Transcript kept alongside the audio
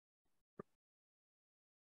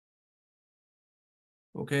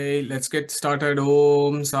Okay, let's get started.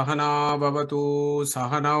 Om Sahana Bhavatu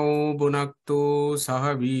Sahanau Bhunaktu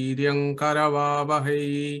Saha Viryam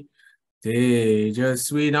Karavavahai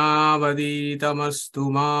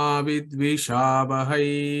Tejasvinavaditamastu ma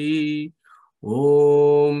vidvishabhai.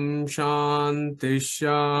 Om Shanti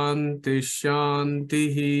Shanti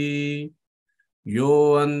Shanti.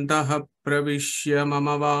 Yo antaha pravishya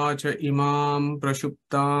mama vacha imam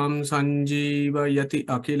prashuptam sanjeevayati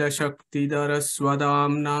akila shakti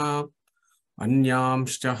darasvadamna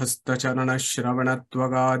anyamshcha hastacharana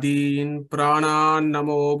shravanatvagadin pranan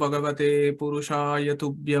namo bhagavate purushaya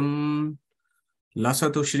tubhyam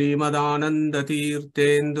lasatu shrimadananda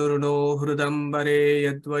tirtendurno hrudambare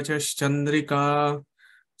yadvachaschandrika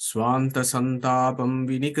swanta santapam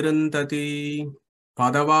vinikrantati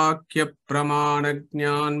Padavakya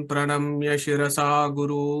pramanagnan pranamya shirasa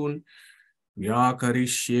gurun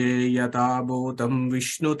Vyakarishye yata bhotam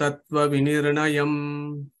Vishnu tattva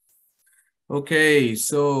vinirnayam. Okay,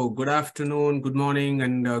 so good afternoon, good morning,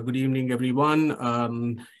 and good evening, everyone.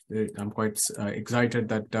 I'm quite excited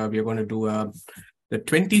that we are going to do the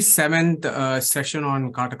 27th session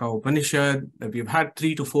on Kata Upanishad. We've had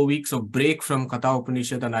 3 to 4 weeks of break from Kata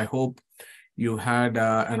Upanishad, and I hope you had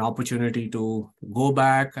an opportunity to go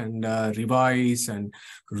back and revise and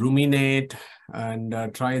ruminate and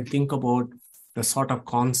try and think about the sort of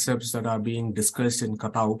concepts that are being discussed in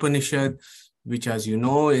Katha Upanishad, which, as you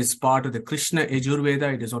know, is part of the Krishna Yajur Veda.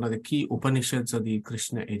 It is one of the key Upanishads of the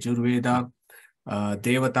Krishna Yajur Veda.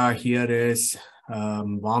 Devata here is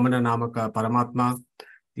Vamana Namaka Paramatma.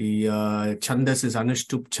 The Chandas is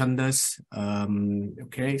Anushtup Chandas.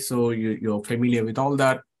 Okay, so you're familiar with all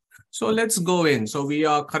that. So let's go in. So we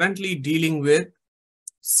are currently dealing with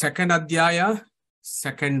second Adhyaya,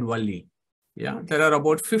 second Valli. Yeah, there are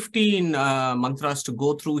about 15 mantras to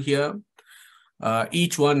go through here.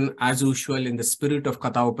 Each one, as usual, in the spirit of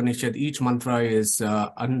Katha Upanishad, each mantra is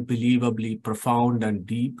unbelievably profound and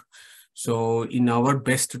deep. So in our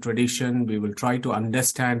best tradition, we will try to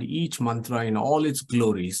understand each mantra in all its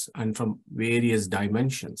glories and from various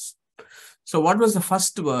dimensions. So what was the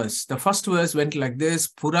first verse? The first verse went like this: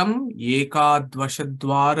 Puram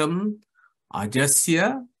ekadvashadvaram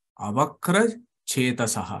ajasya avakra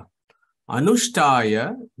chetasaha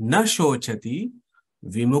anushtaya na shochati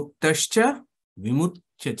vimuktascha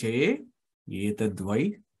vimuchyate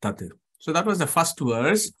etadvai tat. So that was the first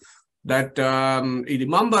verse. That you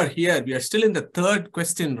remember here, we are still in the third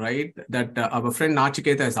question, right? That our friend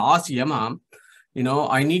Nachiketa has asked Yama, you know,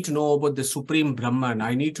 I need to know about the Supreme Brahman.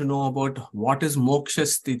 I need to know about what is moksha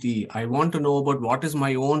sthiti. I want to know about what is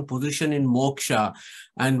my own position in moksha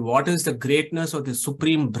and what is the greatness of the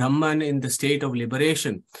Supreme Brahman in the state of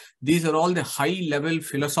liberation. These are all the high-level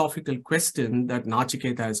philosophical questions that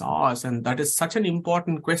Nachiketa has asked, and that is such an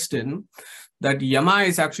important question that Yama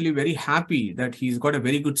is actually very happy that he's got a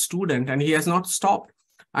very good student and he has not stopped.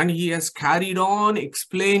 And he has carried on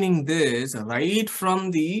explaining this right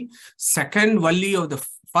from the second Valli of the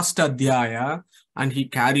first Adhyaya, and he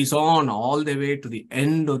carries on all the way to the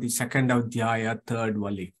end of the second Adhyaya, third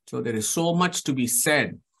Valli. So there is so much to be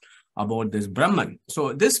said about this Brahman.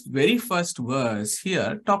 So this very first verse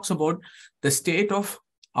here talks about the state of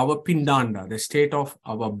our Pindanda, the state of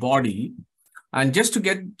our body. And just to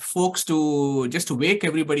get folks to, just to wake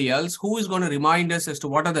everybody else, who is going to remind us as to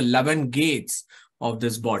what are the 11 gates of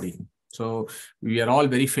this body? So we are all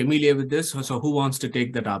very familiar with this. So who wants to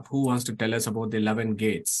take that up? Who wants to tell us about the 11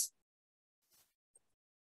 gates?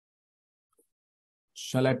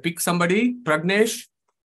 Shall I pick somebody? Pragnesh?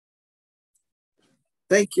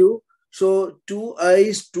 Thank you. So 2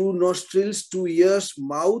 eyes, 2 nostrils, 2 ears,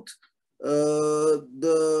 mouth,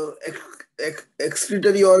 the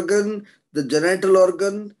excretory organ, the genital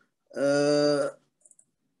organ, so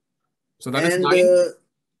that is 9.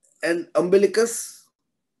 And umbilicus.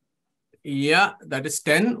 Yeah, that is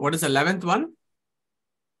 10. What is the 11th one?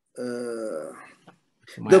 The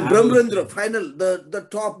Brahmarandra, final, the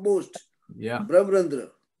topmost. Yeah.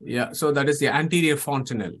 Brahmarandra. Yeah, so that is the anterior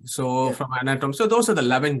fontanelle. So from anatomy, so those are the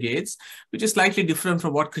 11 gates, which is slightly different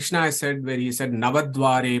from what Krishna has said, where he said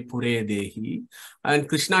Navadvare Pure Dehi. And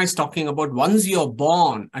Krishna is talking about once you're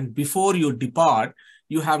born and before you depart,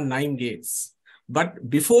 you have 9 gates. But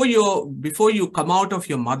before you come out of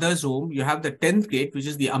your mother's womb, you have the 10th gate, which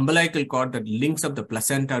is the umbilical cord that links up the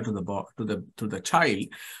placenta to the child.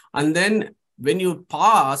 And then when you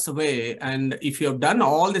pass away, and if you have done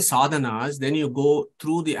all the sadhanas, then you go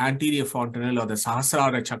through the anterior fontanelle or the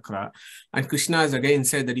Sahasrara chakra. And Krishna has again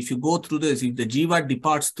said that if you go through this, if the jiva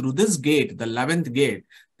departs through this gate, the 11th gate,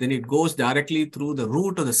 then it goes directly through the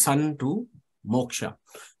root of the sun to moksha.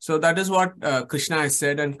 So that is what Krishna has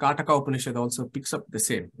said, and Katha Upanishad also picks up the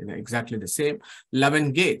same, exactly the same,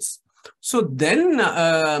 11 gates. So then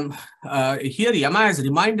here Yama has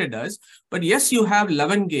reminded us, but yes, you have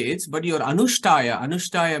 11 gates, but your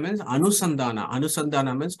Anushtaya means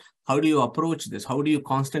Anusandhana means how do you approach this? How do you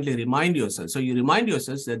constantly remind yourself? So you remind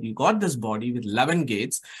yourself that you got this body with 11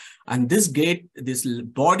 gates, and this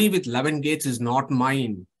body with 11 gates is not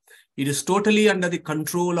mine. It is totally under the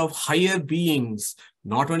control of higher beings,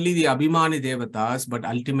 not only the Abhimani Devatas, but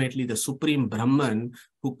ultimately the Supreme Brahman,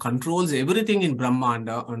 who controls everything in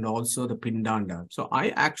Brahmanda and also the Pindanda. So I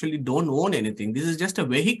actually don't own anything. This is just a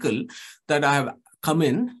vehicle that I have come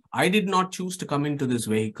in. I did not choose to come into this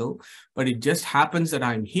vehicle, but it just happens that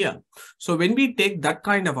I'm here. So when we take that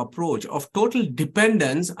kind of approach of total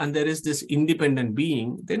dependence, and there is this independent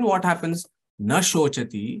being, then what happens? Na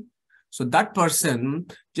shochati. So that person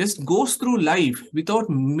just goes through life without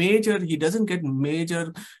he doesn't get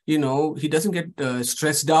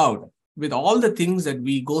stressed out with all the things that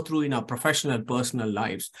we go through in our professional, personal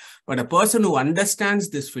lives. But a person who understands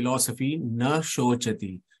this philosophy, na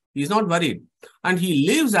shochati, he's not worried. And he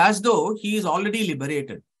lives as though he is already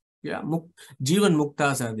liberated. Yeah, Jivan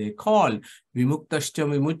Muktas are they called. Vimuktascha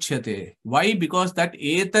vimuchyate. Why? Because that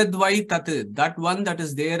etadvai tat, that one that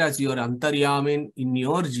is there as your antaryamin in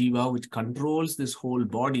your jiva, which controls this whole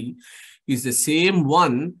body, is the same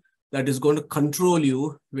one that is going to control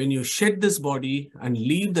you when you shed this body and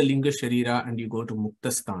leave the linga sharira and you go to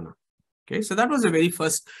muktasthana. Okay, so that was the very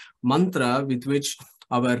first mantra with which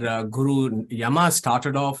our Guru Yama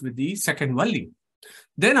started off with the second Valli.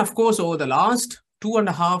 Then, of course, over the last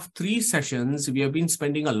 2.5, 3 sessions, we have been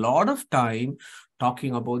spending a lot of time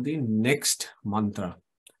talking about the next mantra,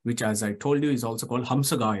 which, as I told you, is also called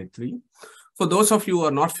Hamsa Gayatri. For those of you who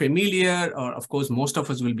are not familiar, or of course, most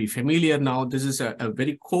of us will be familiar now, this is a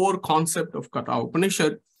very core concept of Kata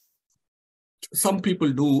Upanishad. Some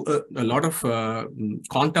people do a lot of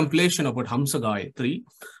contemplation about Hamsa Gayatri,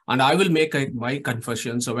 and I will make my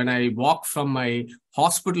confession. So when I walk from my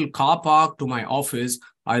hospital car park to my office,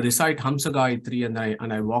 I recite Hamsa Gayatri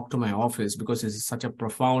and I walk to my office because it's such a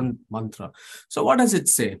profound mantra. So what does it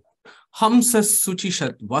say? Hamsa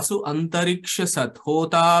Suchishat, Vasu Antariksha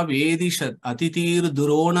Hota Vedishat, Atitir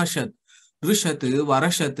Duronashat, Rishat,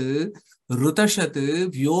 Varashat, Rutashat,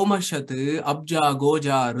 Vyomashat, Abja,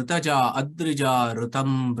 Goja, Rutaja, Adrija,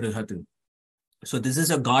 Rutam, Brihat. So this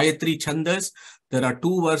is a Gayatri Chandas. There are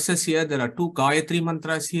 2 verses here. There are 2 Gayatri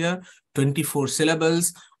mantras here, 24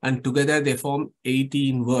 syllables, and together they form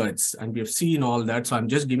 18 words. And we have seen all that. So I'm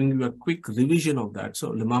just giving you a quick revision of that.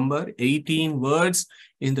 So remember, 18 words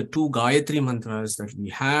in the 2 Gayatri mantras that we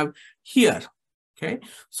have here. Okay.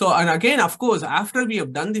 So, and again, of course, after we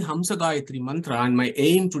have done the Hamsa Gayatri mantra, and my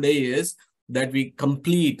aim today is that we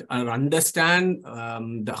complete and understand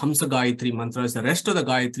the Hamsa Gayatri mantras. The rest of the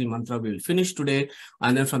Gayatri mantra we will finish today.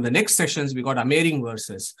 And then from the next sessions, we got amazing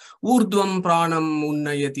verses. Urdhvam pranam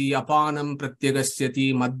unnayati apanam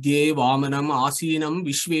pratyagasyati madhye vamanam asinam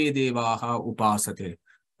vishve devaha upasate.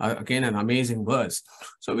 Again, an amazing verse.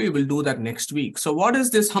 So we will do that next week. So what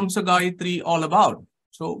is this Hamsa Gayatri all about?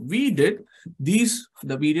 So we did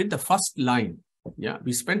the first line. Yeah,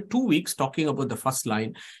 we spent 2 weeks talking about the first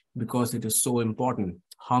line because it is so important.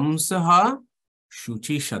 Hamsaha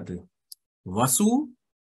Shuchishad Vasu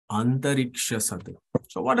Antarikshasad.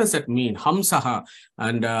 So what does that mean? Hamsaha,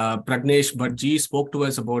 and Pragnesh Bhatji spoke to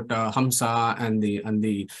us about Hamsa and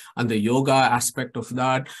the yoga aspect of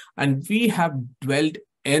that. And we have dwelt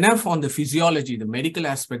enough on the physiology, the medical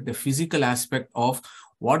aspect, the physical aspect of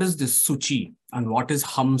what is this Suchi and what is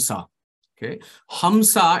Hamsa. Okay,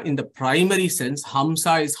 Hamsa in the primary sense,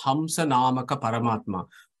 Hamsa is Hamsa Namaka Paramatma.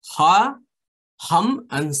 Ha, Ham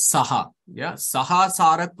and Saha. Yeah, Saha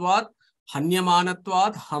Saratvat,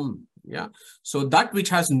 Hanyamanatvat, Ham. Yeah, so that which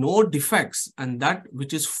has no defects and that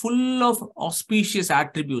which is full of auspicious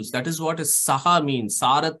attributes. That is what is Saha means.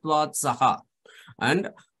 Saratvat Saha. And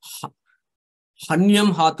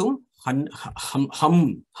Hanyam Hatum,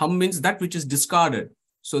 Ham means that which is discarded.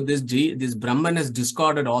 So this Brahman has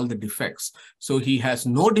discarded all the defects. So he has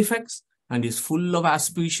no defects and is full of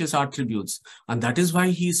auspicious attributes. And that is why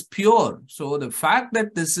he is pure. So the fact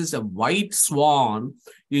that this is a white swan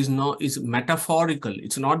is metaphorical.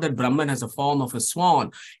 It's not that Brahman has a form of a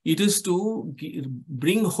swan. It is to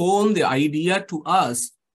bring home the idea to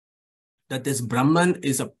us that this Brahman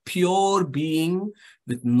is a pure being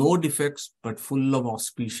with no defects, but full of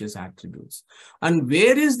auspicious attributes. And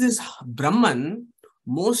where is this Brahman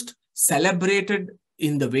most celebrated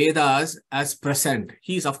in the Vedas as present?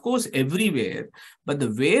 He is, of course, everywhere, but the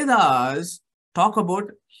Vedas talk about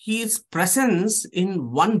his presence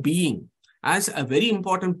in one being. as a very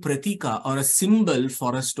important pratika or a symbol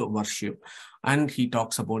for us to worship. And he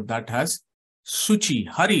talks about that as Suchi.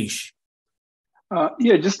 Harish.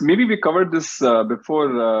 Yeah, just maybe we covered this before,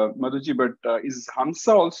 Madhuji, but is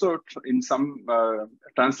Hamsa also in some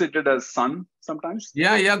translated as sun sometimes?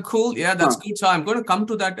 Yeah, cool. Yeah, that's good. So I'm going to come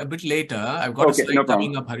to that a bit later. I've got a Okay, slide no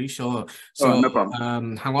coming problem. up, Harish. So No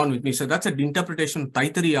problem. hang on with me. So that's an interpretation of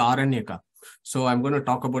Taittiriya Aranyaka. So I'm going to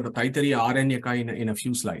talk about the Taittiriya Aranyaka in a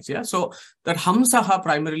few slides. Yeah. So that Hamsaha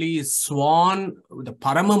primarily is swan, the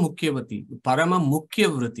Parama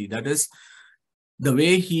Mukhyavrati. That is the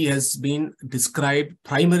way he has been described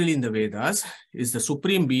primarily in the Vedas is the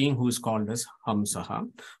supreme being who is called as Hamsaha.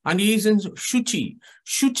 And he is in Shuchi.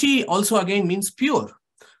 Shuchi also again means pure.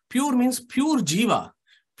 Pure means pure jiva.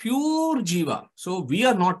 Pure jiva. So we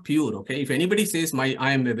are not pure, okay? If anybody says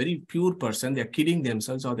I am a very pure person, they're kidding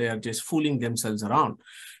themselves or they are just fooling themselves around.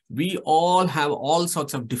 We all have all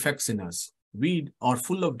sorts of defects in us. We are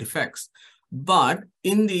full of defects. But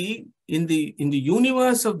in the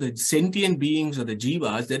universe of the sentient beings or the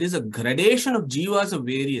jivas, there is a gradation of jivas of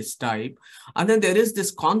various type. And then there is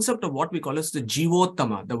this concept of what we call as the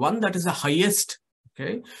jivottama, the one that is the highest.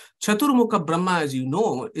 Okay, Chaturmukha Brahma, as you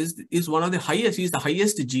know, is one of the highest. He is the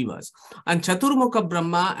highest jivas. And Chaturmukha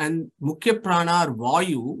Brahma and Mukhya Prana or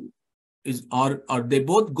Vayu or they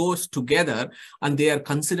both goes together, and they are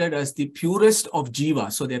considered as the purest of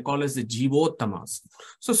jiva. So they are called as the jivottamas.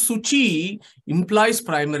 So Suchi implies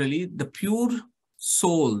primarily the pure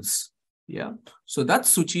souls. Yeah. So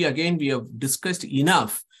that's Suchi. Again, we have discussed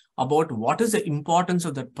enough about what is the importance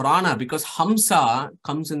of that prana, because Hamsa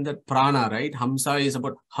comes in that prana, right? Hamsa is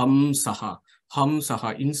about Hamsaha.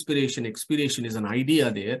 Hamsaha, inspiration, expiration is an idea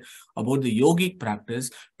there about the yogic practice,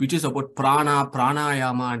 which is about prana,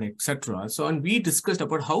 pranayama, and etc. So, and we discussed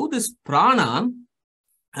about how this prana,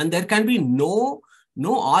 and there can be no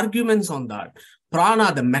arguments on that.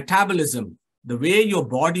 Prana, the metabolism, the way your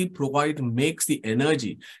body makes the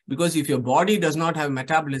energy. Because if your body does not have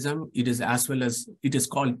metabolism, it is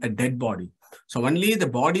called a dead body. So only the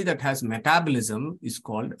body that has metabolism is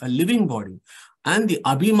called a living body. And the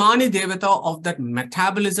Abhimani Devata of that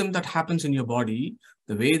metabolism that happens in your body,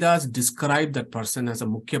 the Vedas describe that person as a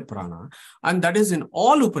Mukhya Prana. And that is in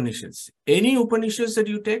all Upanishads. Any Upanishads that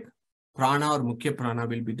you take, Prana or Mukhya Prana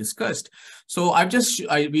will be discussed. So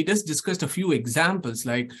we just discussed a few examples,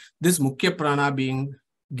 like this Mukhya Prana being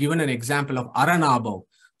given an example of Aranabha.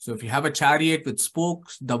 So if you have a chariot with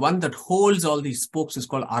spokes, the one that holds all these spokes is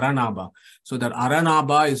called Aranabha. So that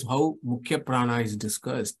Aranabha is how Mukhya Prana is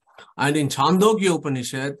discussed. And in Chandogya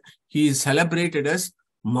Upanishad, he is celebrated as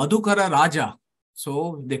Madhukara Raja.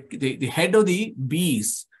 So the head of the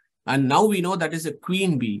bees. And now we know that is a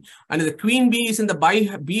queen bee. And if the queen bee is in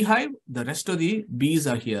the beehive, the rest of the bees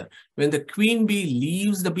are here. When the queen bee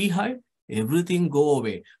leaves the beehive, everything go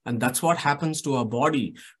away. And that's what happens to our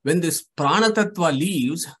body. When this prana tattva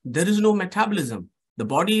leaves, there is no metabolism. The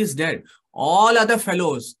body is dead. All other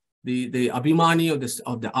fellows, the abhimani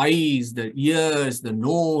of the eyes, the ears, the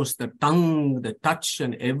nose, the tongue, the touch,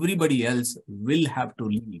 and everybody else will have to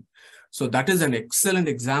leave. So that is an excellent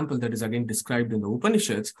example that is again described in the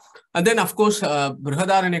Upanishads. And then, of course,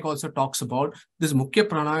 Brihadaranyaka also talks about this Mukhya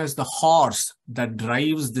Prana as the horse that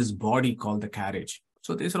drives this body called the carriage.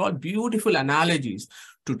 So these are all beautiful analogies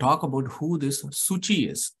to talk about who this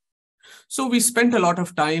Suchi is. So we spent a lot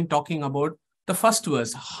of time talking about the first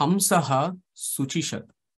verse, Hamsaha Suchishat.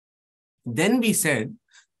 Then we said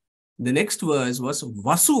the next verse was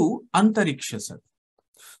Vasu Antarikshasat.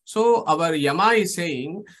 So our Yama is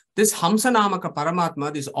saying this Hamsanamaka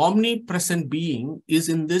Paramatma, this omnipresent being, is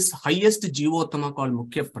in this highest Jivottama called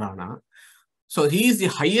Mukhya Prana. So he is the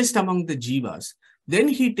highest among the Jivas. Then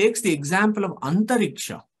he takes the example of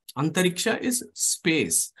Antariksha. Antariksha is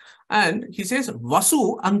space. And he says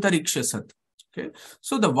Vasu Antarikshasat. Okay.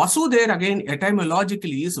 So the Vasu there again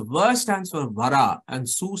etymologically is Va stands for Vara and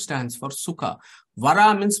Su stands for Sukha.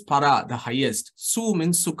 Vara means para, the highest. Su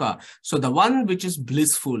means Sukha. So the one which is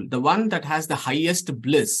blissful, the one that has the highest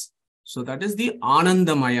bliss. So that is the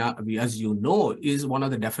Anandamaya, as you know, is one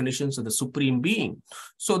of the definitions of the Supreme Being.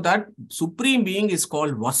 So that Supreme Being is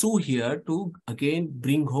called Vasu here to again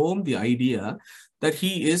bring home the idea that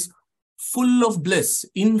he is full of bliss,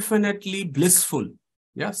 infinitely blissful.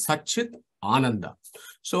 Yeah, Satchit Ananda.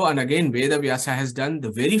 So, and again, Veda Vyasa has done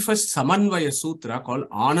the very first Samanvaya Sutra called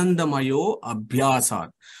Anandamayo Abhyasat.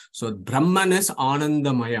 So, Brahman is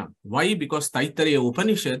Anandamaya. Why? Because Taittiriya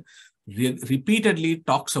Upanishad repeatedly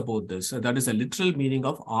talks about this. So that is a literal meaning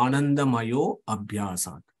of Anandamayo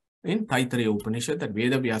Abhyasat. in Taittiriya Upanishad that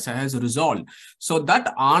Veda Vyasa has resolved. So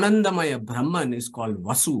that Anandamaya Brahman is called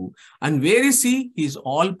Vasu. And where is he? He is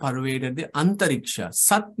all pervaded the Antariksha.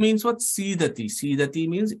 Sat means what? Siddhati. Siddhati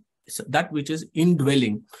means that which is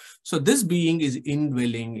indwelling. So this being is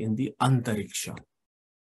indwelling in the Antariksha.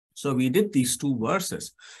 So we did these two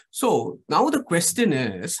verses. So now the question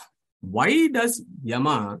is, why does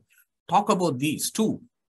Yama talk about these two?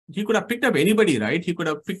 He could have picked up anybody, right? He could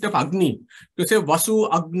have picked up Agni to say Vasu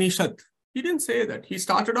Agni Shat. He didn't say that. He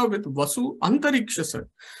started off with Vasu Antariksha Sat.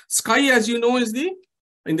 Sky, as you know, is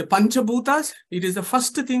in the Panchabhutas, it is the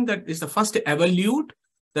first thing that is the first evolute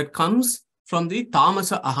that comes from the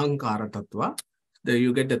Tamasa Ahankara Tattva. There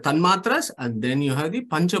you get the Tanmatras, and then you have the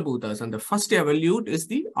Panchabhutas, and the first evolute is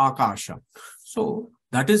the Akasha. So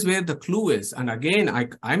that is where the clue is. And again,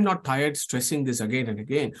 I'm not tired stressing this again and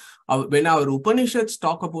again. When our Upanishads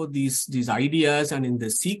talk about these ideas and in the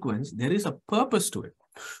sequence, there is a purpose to it.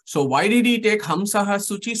 So why did he take Hamsaha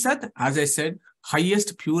Suchi Sat? As I said,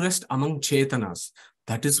 highest, purest among Chetanas.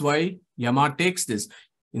 That is why Yama takes this.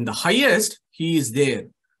 In the highest, he is there.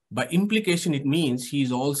 By implication, it means he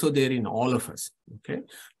is also there in all of us. Okay.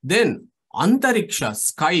 Then Antariksha,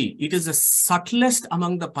 sky, it is the subtlest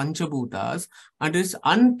among the Panchabhutas and is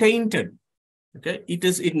untainted. Okay.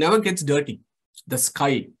 It never gets dirty. The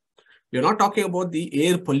sky. We're not talking about the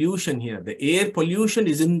air pollution here. The air pollution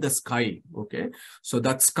is in the sky. Okay. So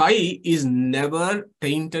that sky is never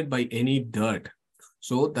tainted by any dirt.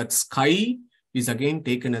 So that sky is again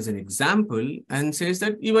taken as an example and says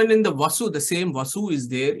that even in the Vasu, the same Vasu is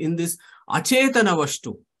there in this Achetana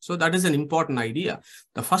Vashtu. So that is an important idea.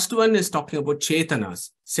 The first one is talking about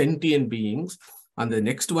Chetanas, sentient beings. And the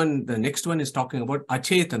next one is talking about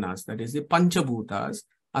Achetanas, that is the Panchabhutas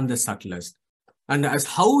and the subtlest. And as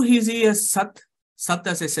how is he as Sat? Sat,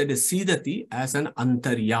 as I said, is Siddhati as an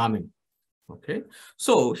Antaryamin. Okay.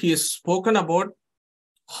 So he has spoken about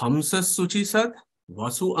Hamsa Suchi Sat,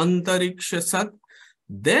 Vasu Antariksha Sat.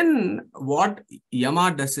 Then what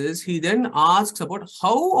Yama does is he then asks about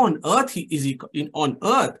how on earth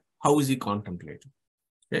how is he contemplating?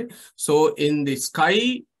 Okay, so in the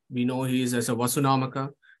sky we know he is as a Vasunamaka,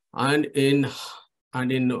 and in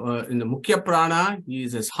the Mukhya Prana he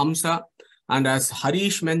is as Hamsa, and as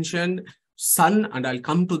Harish mentioned, sun, and I'll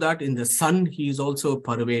come to that. In the sun he is also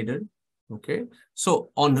pervaded. Okay,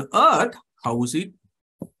 so on earth how is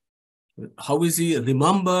he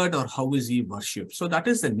remembered or how is he worshipped? So that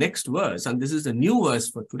is the next verse, and this is the new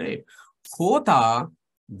verse for today. Kata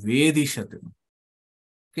Vedishatu.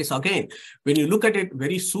 Okay, so again, when you look at it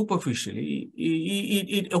very superficially,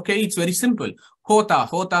 it's very simple.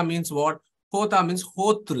 Hota means what? Hota means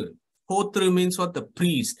Hotru. Hotru means what? The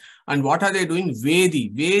priest. And what are they doing?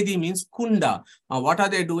 Vedi means Kunda. What are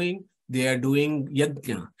they doing? They are doing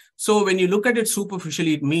Yajna. So when you look at it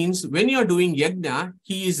superficially, it means when you are doing Yajna,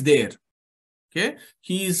 he is there. Okay,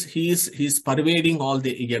 he's pervading all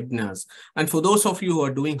the yajnas. And for those of you who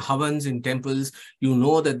are doing havans in temples, you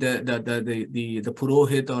know that the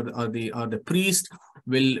purohit or the priest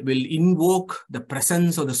will invoke the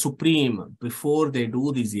presence of the supreme before they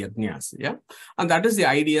do these yajnas. Yeah, and that is the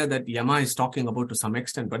idea that Yama is talking about to some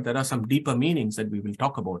extent, but there are some deeper meanings that we will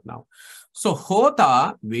talk about now. So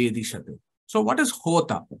Hota Vedishatu. So what is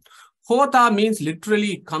Hota? Hota means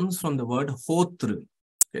literally comes from the word Hotru.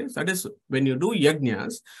 Okay, so that is when you do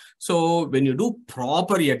yajnas. So when you do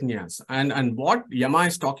proper yajnas, and what Yama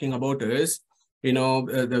is talking about is,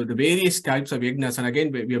 the various types of yajnas. And again,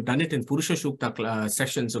 we have done it in Purusha Shukta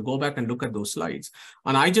sessions. So go back and look at those slides.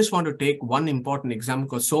 And I just want to take one important example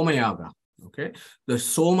called Somayaga. Okay, the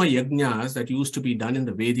Soma yajnas that used to be done in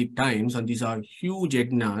the Vedic times, and these are huge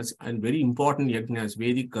yajnas and very important yajnas,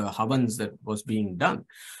 Vedic havans that was being done.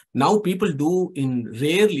 Now people do in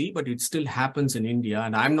rarely, but it still happens in India,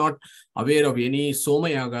 and I'm not aware of any Soma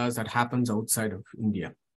yagas that happens outside of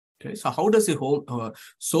India. Okay, so how does the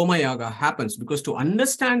Soma yaga happens? Because to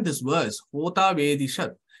understand this verse, Hota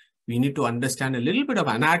Vedishat, we need to understand a little bit of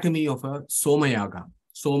anatomy of a Soma yaga,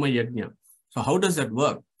 Soma yajna. So how does that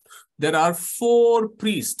work? There are 4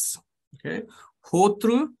 priests. Okay,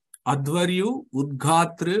 Hotru, Advaryu,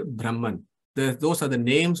 Udgatru, Brahman. Those are the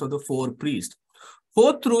names of the 4 priests.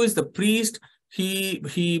 Hotru is the priest.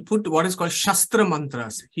 He put what is called Shastra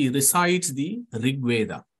mantras. He recites the Rig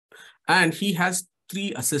Veda, and he has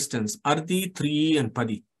 3 assistants: Ardi, Tri, and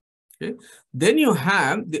Padi. Okay. Then you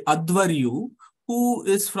have the Advaryu, who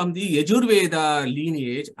is from the Yajur Veda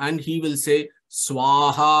lineage, and he will say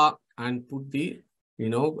Swaha and put the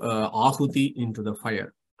Ahuti into the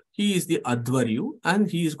fire. He is the Advaryu, and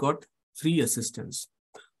he's got 3 assistants.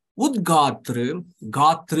 Udgatra,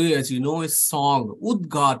 Gatra, as you know, is song.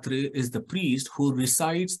 Udgatra is the priest who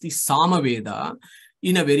recites the Samaveda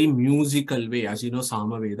in a very musical way. As you know,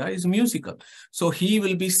 Samaveda is musical. So he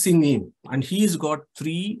will be singing, and he's got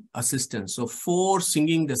 3 assistants. So 4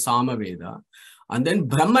 singing the Samaveda, and then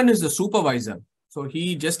Brahman is the supervisor. So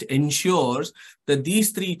he just ensures that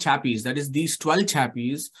these 3 chappies, that is these 12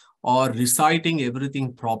 chappies, are reciting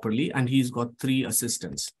everything properly, and he's got 3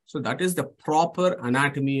 assistants. So that is the proper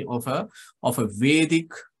anatomy of a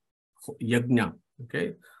Vedic yajna.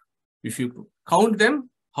 Okay, if you count them,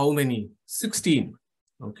 how many? 16.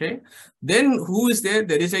 Okay, then who is there?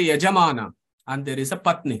 There is a yajamana and there is a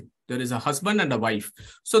patni. There is a husband and a wife.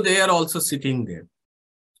 So they are also sitting there.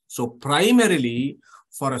 So primarily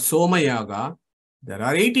for a Soma Yaga, there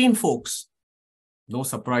are 18 folks. No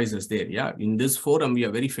surprises there. Yeah, in this forum, we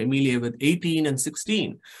are very familiar with 18 and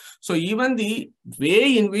 16. So even the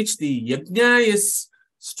way in which the yajna is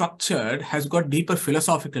structured has got deeper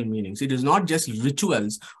philosophical meanings. It is not just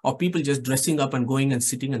rituals or people just dressing up and going and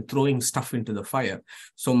sitting and throwing stuff into the fire.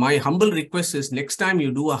 So my humble request is, next time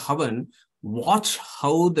you do a havan, watch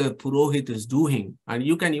how the Purohit is doing, and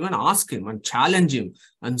you can even ask him and challenge him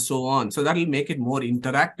and so on. So that will make it more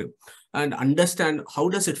interactive and understand how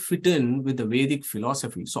does it fit in with the Vedic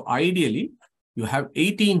philosophy. So ideally, you have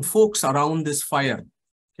 18 folks around this fire.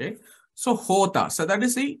 Okay, so Hota. So that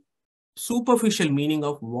is the superficial meaning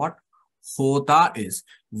of what Hota is.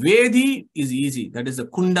 Vedi is easy. That is the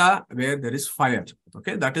kunda where there is fire.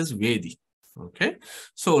 Okay, that is Vedi. Okay,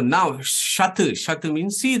 so now Shatu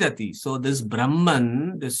means Sidati. So this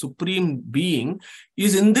Brahman, the supreme being,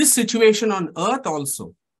 is in this situation on earth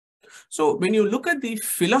also. So when you look at the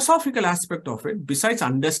philosophical aspect of it, besides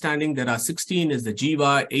understanding there are 16 is the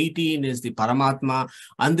Jiva, 18 is the Paramatma,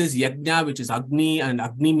 and this Yajna, which is Agni and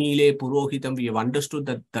Agni Mile Purohitam, we have understood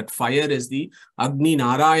that fire is the Agni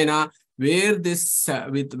Narayana, where this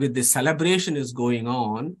with this celebration is going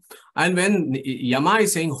on. And when Yama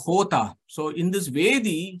is saying Hota, so in this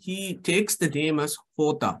Vedi, he takes the name as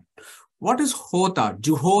Hota. What is Hota?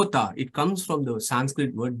 Juhota. It comes from the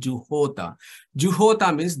Sanskrit word Juhota.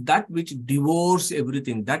 Juhota means that which devours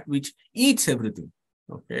everything, that which eats everything.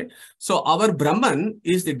 Okay. So our Brahman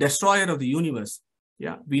is the destroyer of the universe.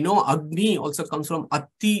 Yeah. We know Agni also comes from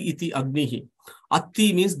Atti iti Agnihi.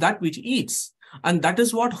 Atti means that which eats. And that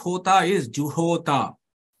is what Hota is, Juhota.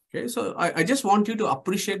 Okay, so I just want you to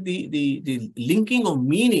appreciate the linking of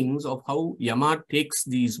meanings of how Yama takes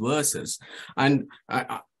these verses. And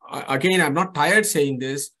again, I'm not tired saying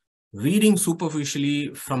this. Reading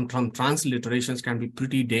superficially from transliterations can be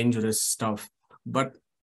pretty dangerous stuff. But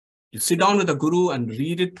you sit down with a guru and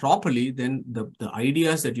read it properly, then the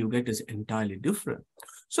ideas that you get is entirely different.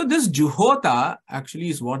 So this Juhota actually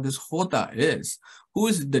is what this Hota is, who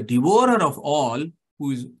is the devourer of all,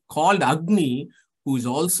 who is called Agni, who is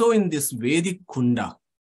also in this Vedic Kunda.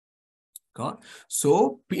 Okay.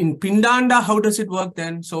 So in Pindanda, how does it work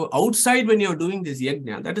then? So outside when you're doing this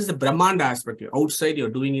yajna, that is the Brahmanda aspect. Outside you're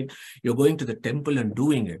doing it, you're going to the temple and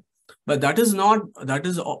doing it. But that is not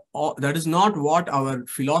what our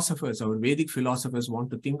philosophers, our Vedic philosophers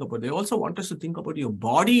want to think about. They also want us to think about your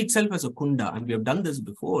body itself as a Kunda. And we have done this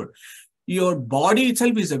before. Your body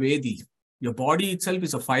itself is a Vedi. Your body itself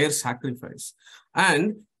is a fire sacrifice.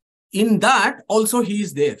 And in that also he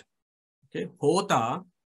is there. Okay, Hota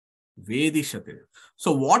Vedishate.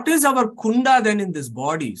 So what is our Kunda then in this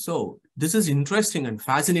body? So this is interesting and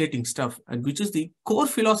fascinating stuff, and which is the core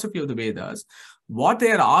philosophy of the Vedas. What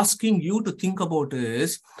they are asking you to think about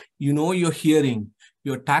is, your hearing,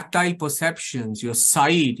 your tactile perceptions, your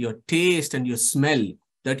sight, your taste, and your smell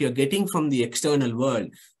that you're getting from the external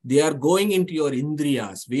world. They are going into your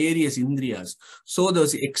indriyas, various indriyas. So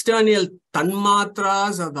those external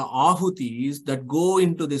tanmatras are the ahutis that go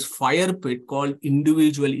into this fire pit called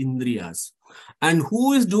individual indriyas. And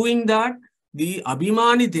who is doing that? The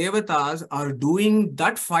Abhimani Devatas are doing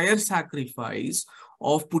that fire sacrifice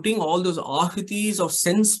of putting all those ahutis of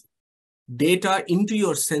sense data into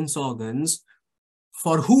your sense organs.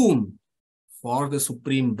 For whom? For the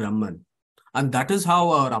Supreme Brahman. And that is how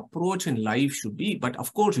our approach in life should be. But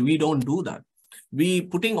of course, we don't do that. We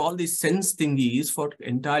putting all these sense thingies for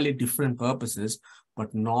entirely different purposes,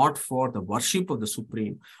 but not for the worship of the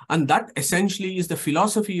Supreme. And that essentially is the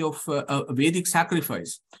philosophy of Vedic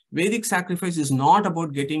sacrifice. Vedic sacrifice is not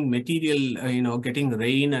about getting material, getting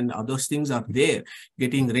rain and other things are there,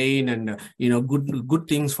 getting rain and, good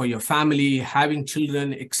things for your family, having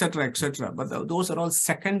children, etc., etc. But those are all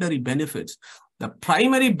secondary benefits. The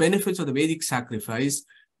primary benefits of the Vedic sacrifice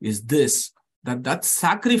is this, that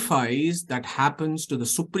sacrifice that happens to the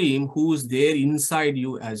Supreme who is there inside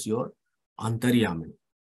you as your Antaryami.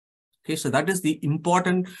 Okay, so that is the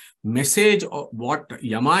important message of what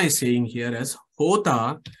Yama is saying here as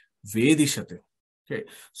Hota Vedishate. Okay,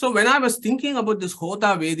 so when I was thinking about this Hota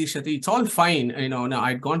Vedishate, it's all fine. You know,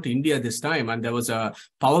 I'd gone to India this time, and there was a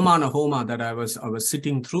Pavamana Homa that I was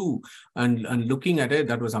sitting through and looking at it.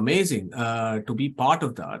 That was amazing to be part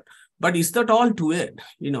of that. But is that all to it?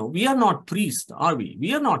 You know, we are not priests, are we?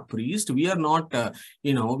 We are not priests. We are not,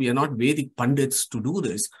 we are not Vedic Pandits to do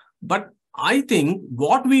this. But I think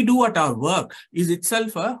what we do at our work is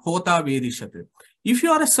itself a Hota Vedishate. If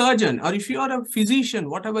you are a surgeon or if you are a physician,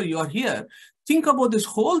 whatever you are here, think about this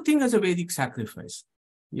whole thing as a Vedic sacrifice.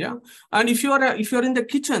 Yeah. And if you are in the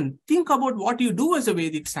kitchen, think about what you do as a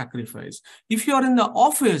Vedic sacrifice. If you are in the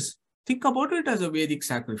office, think about it as a Vedic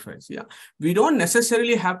sacrifice. Yeah. We don't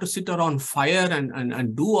necessarily have to sit around fire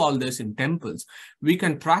and do all this in temples. We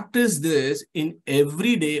can practice this in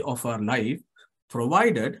every day of our life,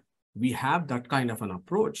 provided we have that kind of an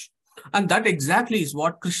approach. And that exactly is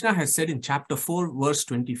what Krishna has said in chapter 4, verse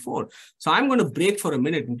 24. So I'm going to break for a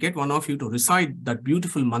minute and get one of you to recite that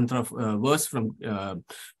beautiful mantra verse from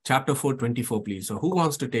chapter 4, 24, please. So who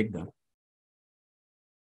wants to take that?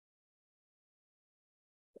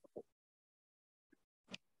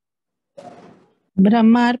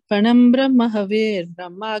 Brahmarpanam Brahmahavir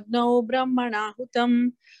Brahmagno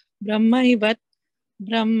Brahmanahutam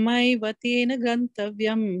Brahmaivatena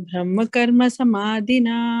Gantavyam Brahma Karma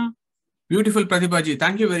Samadhina. Beautiful, Pratibhaji.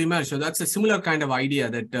 Thank you very much. So that's a similar kind of idea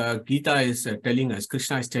that Gita is telling us,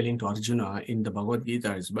 Krishna is telling to Arjuna in the Bhagavad Gita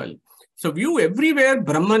as well. So view everywhere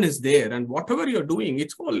Brahman is there, and whatever you're doing,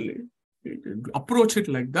 it's all, approach it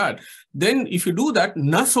like that. Then if you do that,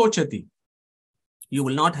 na sochati. You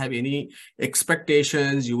will not have any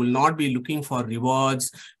expectations. You will not be looking for rewards.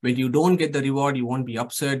 When you don't get the reward, you won't be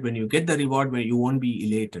upset. When you get the reward, you won't be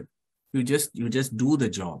elated. You just do the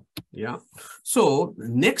job. Yeah. So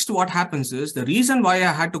next, what happens is, the reason why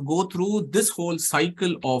I had to go through this whole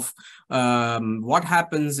cycle of what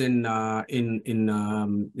happens in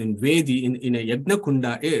Vedi, in a Yajna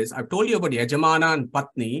Kunda is, I've told you about Yajamana and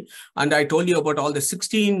Patni, and I told you about all the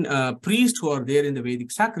 16 priests who are there in the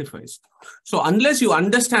Vedic sacrifice. So unless you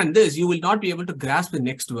understand this, you will not be able to grasp the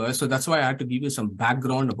next verse. So that's why I had to give you some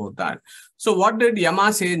background about that. So what did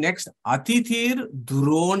Yama say next? Atithir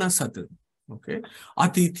Drona Sat. Okay.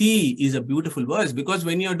 Atithi is a beautiful verse, because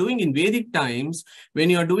when you're doing in Vedic times, when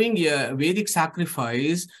you're doing a Vedic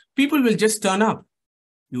sacrifice, people will just turn up.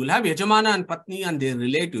 You will have Yajamana and Patni and their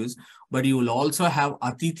relatives, but you will also have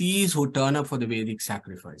Atithis who turn up for the Vedic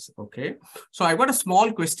sacrifice. Okay. So I've got a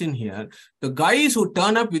small question here. The guys who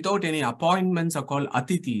turn up without any appointments are called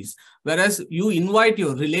Atithis, whereas you invite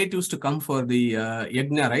your relatives to come for the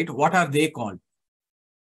Yajna, right? What are they called?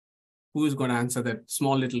 Who is going to answer that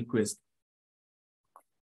small little quiz?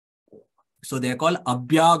 So they're called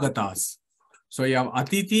Abhyagatas. So you have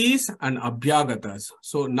Atithis and Abhyagatas.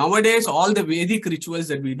 So nowadays, all the Vedic rituals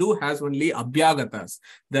that we do has only Abhyagatas.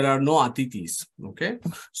 There are no Atithis. Okay.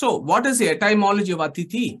 So what is the etymology of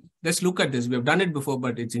Atithi? Let's look at this. We have done it before,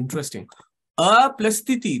 but it's interesting. A plus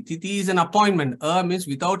Tithi. Tithi is an appointment. A means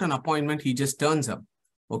without an appointment, he just turns up.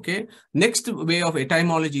 Okay. Next way of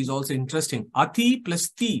etymology is also interesting. Ati plus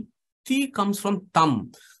Ti. Ti comes from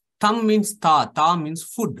Tam. Tam means Ta. Ta means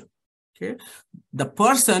food. Okay. The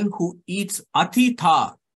person who eats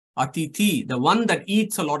Atitha, Atithi, the one that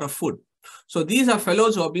eats a lot of food. So these are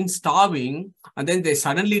fellows who have been starving, and then they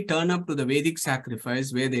suddenly turn up to the Vedic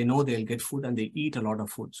sacrifice where they know they'll get food and they eat a lot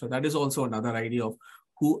of food. So that is also another idea of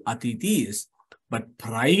who Atithi is. But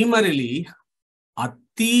primarily,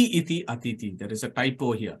 Ati iti Atithi. There is a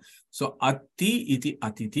typo here. So Ati iti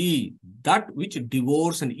Atithi, that which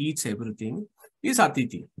devours and eats everything, is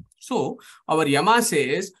Atithi. So our Yama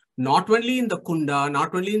says, not only in the Kunda,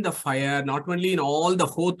 not only in the fire, not only in all the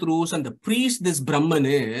Hotrus and the priest this Brahman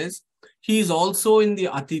is, he is also in the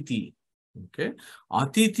Atithi. Okay.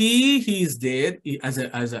 Atithi, he is there as a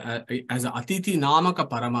Atithi Namaka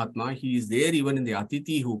Paramatma. He is there even in the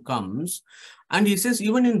Atithi who comes. And he says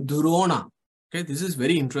even in Drona. Okay. This is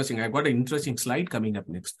very interesting. I've got an interesting slide coming up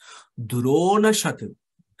next. Drona Shatu.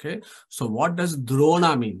 Okay. So what does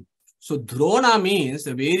Drona mean? So Drona means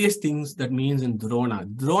the various things that means in Drona.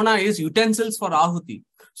 Drona is utensils for Ahuti.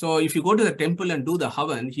 So if you go to the temple and do the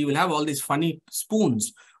Havan, he will have all these funny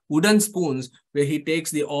spoons, wooden spoons, where he takes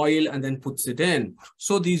the oil and then puts it in.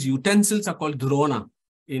 So these utensils are called Drona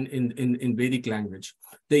in Vedic language.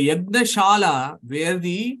 The Yajna Shala, where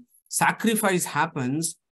the sacrifice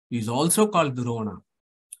happens, is also called Drona.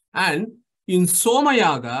 And in Soma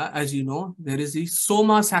Yaga, as you know, there is the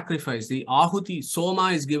Soma sacrifice. The Ahuti, Soma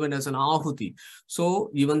is given as an Ahuti. So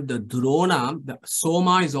even the Drona, the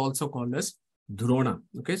Soma is also called as Drona.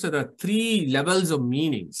 Okay, so there are 3 levels of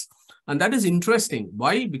meanings. And that is interesting.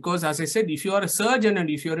 Why? Because as I said, if you are a surgeon and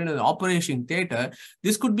if you're in an operation theater,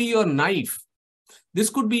 this could be your knife. This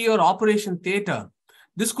could be your operation theater.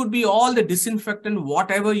 This could be all the disinfectant,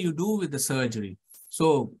 whatever you do with the surgery.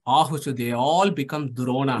 So they all become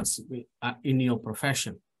dronas in your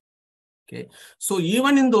profession. Okay. So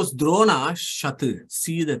even in those drona, Shat,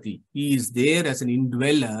 Sidati, he is there as an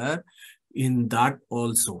indweller in that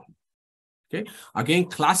also. Okay. Again,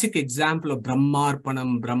 classic example of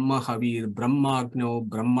Brahmarpanam, Brahma Havir, Brahmagno,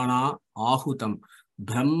 Brahmana Ahutam,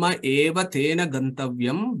 Brahma Eva Tena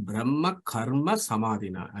Gantavyam, Brahma Karma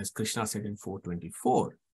Samadhina, as Krishna said in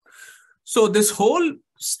 424. So this whole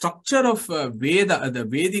structure of Veda, the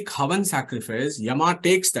Vedic Havan sacrifice, Yama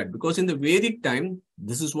takes that, because in the Vedic time,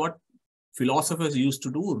 this is what philosophers used to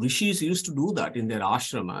do, rishis used to do that in their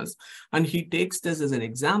ashramas, and he takes this as an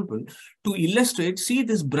example to illustrate, see,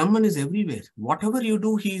 this Brahman is everywhere. Whatever you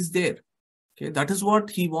do, he is there. Okay, that is what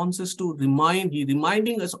he wants us to remind. He's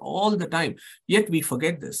reminding us all the time. Yet we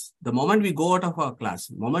forget this. The moment we go out of our class,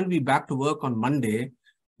 the moment we back to work on Monday,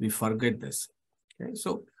 we forget this. Okay,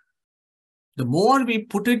 so the more we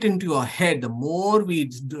put it into our head, the more we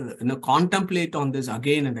contemplate on this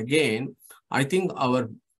again and again, I think our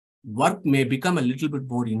work may become a little bit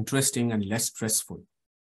more interesting and less stressful.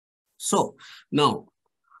 So now,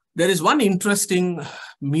 there is one interesting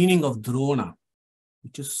meaning of drona,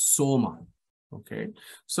 which is soma. Okay,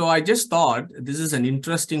 so I just thought this is an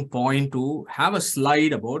interesting point to have a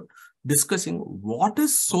slide about discussing what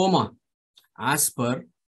is soma as per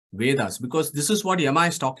Vedas, because this is what Yama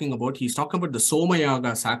is talking about. He's talking about the Soma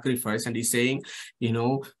Yaga sacrifice, and he's saying,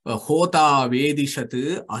 Hota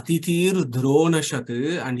Vedishat, Atitir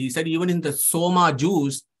Dronashat, and he said even in the Soma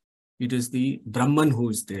juice, it is the Brahman who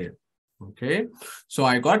is there. Okay, so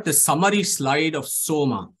I got the summary slide of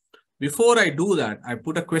Soma. Before I do that, I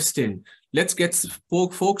put a question. Let's get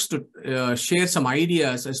folks to share some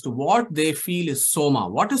ideas as to what they feel is Soma.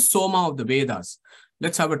 What is Soma of the Vedas?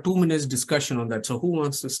 Let's have a 2 minutes discussion on that. So who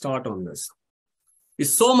wants to start on this?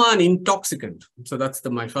 Is Soma an intoxicant? So that's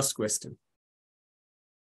my first question.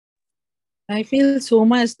 I feel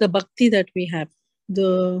Soma is the bhakti that we have.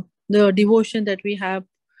 The devotion that we have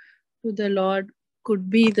to the Lord could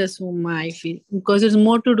be the Soma, I feel. Because it's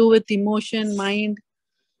more to do with emotion, mind,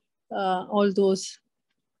 all those.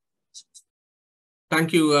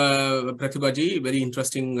 Thank you, Pratibhaji. Very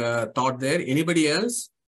interesting thought there. Anybody else?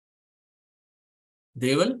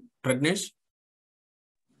 Deval, Pragnesh?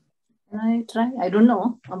 I try. I don't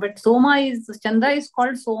know. But Chandra is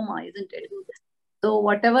called Soma, isn't it? So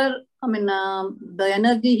whatever, the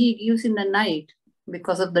energy he gives in the night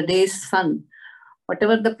because of the day's sun,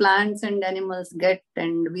 whatever the plants and animals get,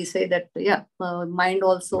 and we say that, mind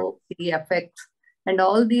also he affects. And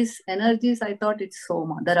all these energies, I thought it's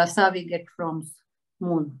Soma, the rasa we get from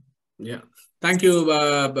moon. Yeah. Thank you,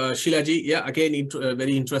 Shilaji. Yeah, again,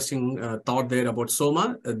 very interesting thought there about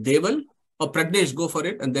Soma. Deval or Pragnesh, go for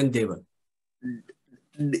it, and then Deval.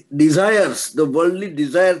 Desires, the worldly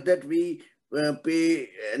desires that we pay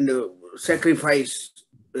and sacrifice.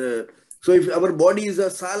 So if our body is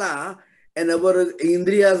a sala and our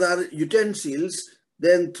indriyas are utensils,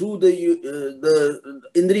 then through the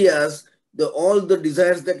indriyas, all the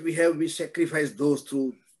desires that we have, we sacrifice those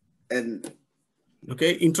through. And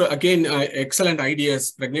okay, again, excellent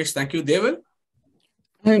ideas, Pragnesh. Thank you, Deval.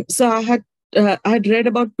 So I had read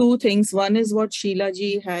about 2 things. One is what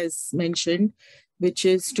Shilaji has mentioned, which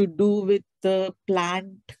is to do with the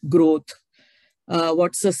plant growth,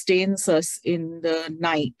 what sustains us in the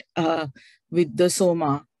night with the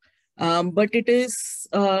Soma. But it is,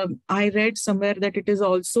 I read somewhere that it is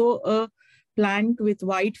also a plant with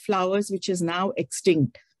white flowers, which is now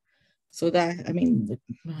extinct. So that,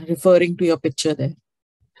 referring to your picture there.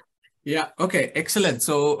 Yeah, okay, excellent.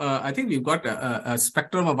 So I think we've got a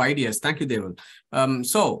spectrum of ideas. Thank you, Deval.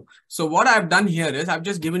 So what I've done here is I've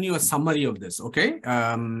just given you a summary of this, okay?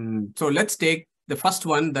 So let's take the first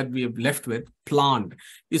one that we have left with, plant.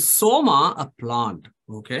 Is Soma a plant,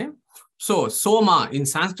 okay? So Soma, in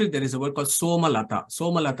Sanskrit, there is a word called Somalata.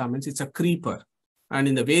 Somalata means it's a creeper. And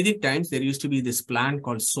in the Vedic times, there used to be this plant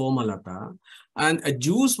called Somalata. And a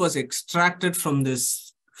juice was extracted from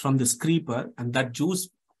this creeper, and that juice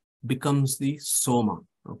becomes the Soma.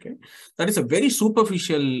 Okay, that is a very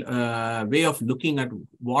superficial way of looking at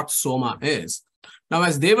what Soma is. Now,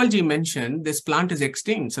 as Devalji mentioned, this plant is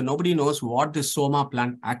extinct, so nobody knows what this Soma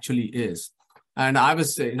plant actually is. And I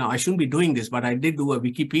was, I shouldn't be doing this, but I did do a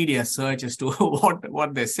Wikipedia search as to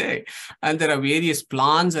what they say. And there are various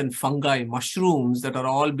plants and fungi, mushrooms that are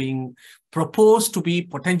all being proposed to be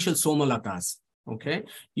potential Somalatas. Okay,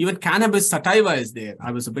 even cannabis sativa is there.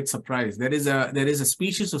 I was a bit surprised. There is a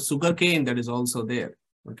species of sugarcane that is also there.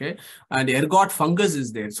 Okay, and ergot fungus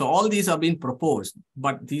is there. So all these are being proposed,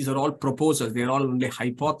 but these are all proposals. They are all only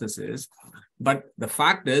hypotheses. But the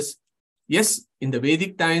fact is, yes, in the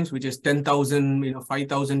Vedic times, which is 10,000,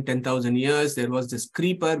 5,000, 10,000 years, there was this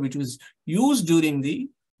creeper which was used during the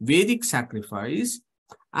Vedic sacrifice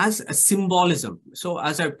as a symbolism. So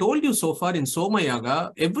as I've told you so far in Soma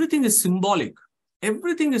Yaga, everything is symbolic.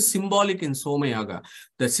 Everything is symbolic in Soma Yaga.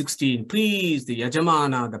 The 16 priests, the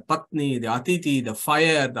Yajamana, the Patni, the Atiti, the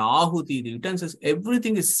fire, the Ahuti, the utensils,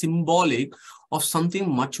 everything is symbolic of something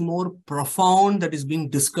much more profound that is being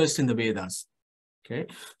discussed in the Vedas. Okay,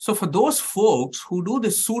 so for those folks who do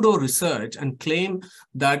the pseudo research and claim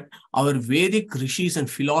that our Vedic rishis and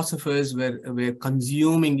philosophers were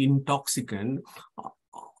consuming intoxicant,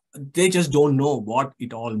 they just don't know what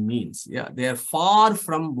it all means. Yeah, they are far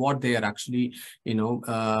from what they are actually,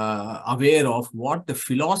 aware of what the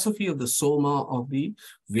philosophy of the Soma of the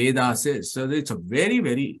Vedas is. So it's a very,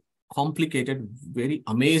 very complicated, very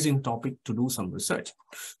amazing topic to do some research.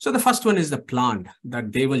 So the first one is the plant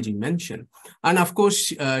that Devalji mentioned. And of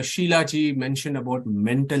course, Sheilaji mentioned about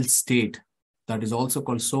mental state. That is also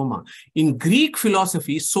called Soma. In Greek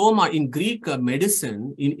philosophy, Soma, in Greek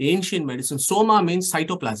medicine, in ancient medicine, Soma means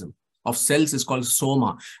cytoplasm of cells is called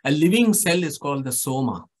Soma. A living cell is called the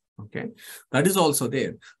Soma. Okay, that is also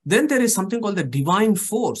there. Then there is something called the divine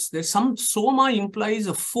force. There's some Soma implies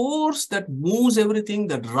a force that moves everything,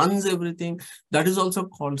 that runs everything. That is also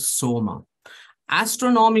called Soma.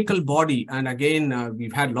 Astronomical body, and again,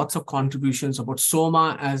 we've had lots of contributions about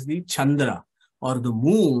Soma as the Chandra or the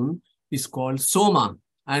moon is called Soma.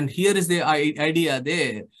 And here is the idea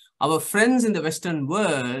there. Our friends in the Western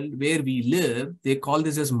world where we live, they call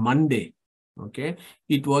this as Monday. Okay,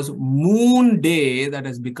 it was moon day that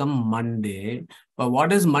has become Monday. But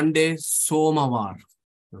what is Monday? Somavar.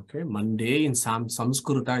 Okay, Monday in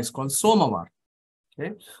Samskrita is called Somavar.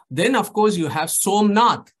 Okay, then of course you have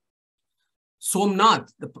Somnath.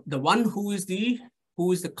 Somnath, the one who is the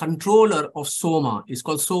controller of Soma is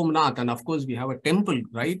called Somnath, and of course we have a temple,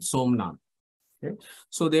 right? Somnath. Okay,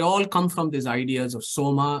 so they all come from these ideas of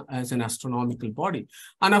Soma as an astronomical body.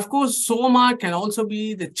 And of course, Soma can also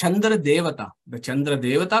be the Chandra Devata. The Chandra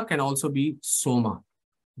Devata can also be Soma.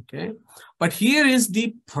 Okay, but here is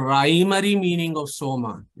the primary meaning of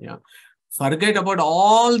Soma. Yeah, forget about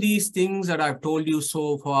all these things that I've told you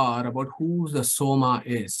so far about who the Soma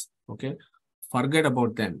is. Okay, forget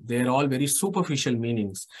about them. They're all very superficial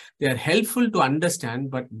meanings. They are helpful to understand,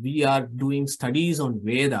 but we are doing studies on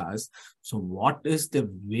Vedas. So what is the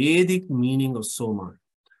Vedic meaning of Soma?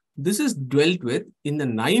 This is dwelt with in the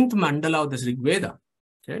 9th mandala of the Rig Veda.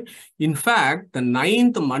 Okay. In fact, the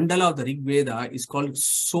 9th mandala of the Rig Veda is called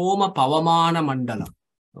Soma Pavamana Mandala.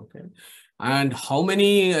 Okay. And how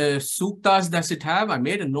many suktas does it have? I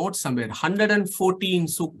made a note somewhere, 114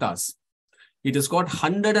 suktas. It has got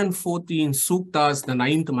 114 suktas, the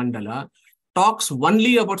 9th mandala, talks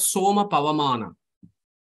only about Soma Pavamana.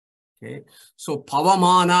 Okay, so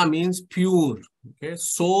Pavamana means pure. Okay,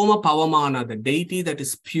 Soma Pavamana, the deity that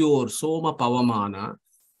is pure, Soma Pavamana,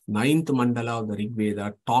 9th mandala of the Rig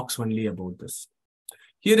Veda talks only about this.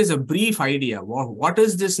 Here is a brief idea. What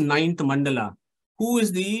is this 9th mandala? Who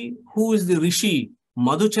is the Rishi?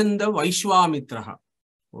 Madhuchanda Vaishwamitraha.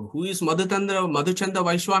 Who is Madhuchanda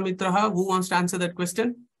Vaishwamitraha? Who wants to answer that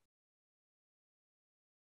question?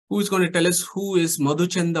 Who is going to tell us who is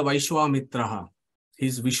Madhuchanda Vaishwamitraha?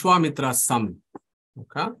 He's Vishwamitra's son.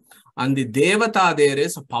 Okay? And the Devata there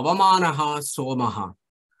is Pavamanaha Somaha.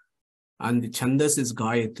 And the Chandas is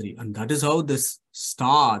Gayatri. And that is how this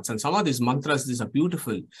starts. And some of these mantras, these are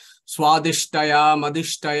beautiful. Swadishtaya,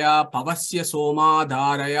 Madishtaya, Pavasya Soma,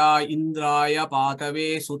 Dharaya, Indraya,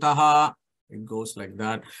 Patave, Sutaha. It goes like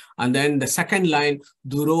that. And then the second line,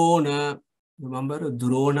 Durona. Remember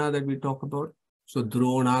Durona that we talk about? So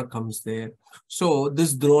Drona comes there. So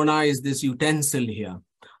this Drona is this utensil here.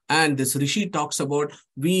 And this Rishi talks about,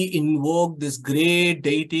 we invoke this great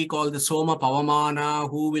deity called the Soma Pavamana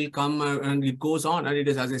who will come, and it goes on. And it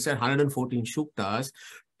is, as I said, 114 Shuktas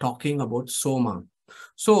talking about Soma.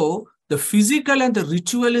 So the physical and the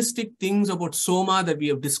ritualistic things about Soma that we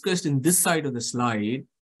have discussed in this side of the slide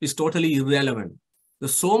is totally irrelevant. The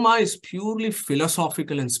Soma is purely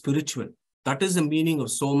philosophical and spiritual. That is the meaning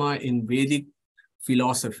of Soma in Vedic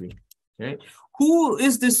philosophy. Okay. Who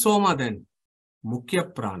is this Soma then?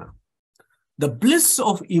 Mukhya Prana. The bliss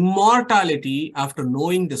of immortality after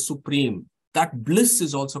knowing the Supreme, that bliss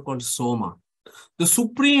is also called Soma. The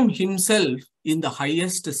Supreme himself in the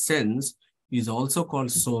highest sense is also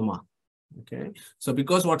called Soma. Okay, so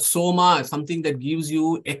because what soma is something that gives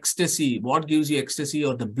you ecstasy. What gives you ecstasy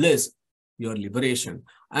or the bliss? Your liberation.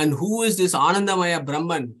 And who is this Anandamaya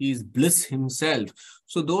Brahman? He is bliss himself.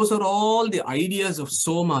 So those are all the ideas of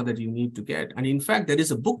soma that you need to get. And in fact, there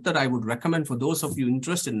is a book that I would recommend for those of you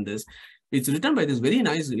interested in this. It's written by this very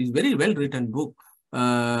nice, it's very well written book.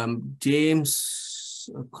 James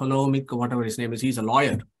Colomik, whatever his name is, he's a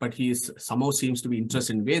lawyer, but he somehow seems to be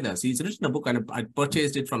interested in Vedas. He's written a book and I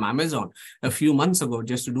purchased it from Amazon a few months ago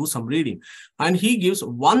just to do some reading. And he gives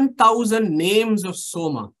 1,000 names of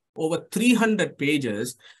soma, over 300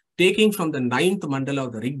 pages, taking from the 9th mandala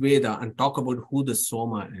of the Rig Veda and talk about who the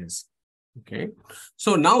soma is. Okay.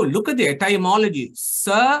 So now look at the etymology.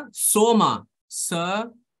 Sa, soma. Sa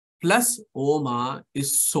plus oma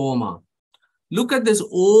is soma. Look at this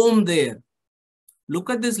om there. Look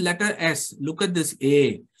at this letter S. Look at this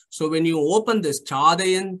A. So when you open this,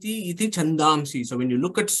 Chadayanti iti chandamsi. So when you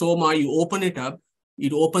look at soma, you open it up,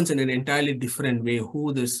 it opens in an entirely different way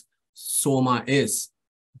who this soma is.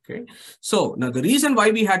 Okay. So now the reason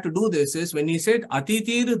why we had to do this is when he said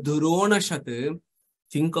Atitir Durona Shat,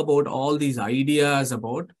 think about all these ideas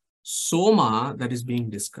about soma that is being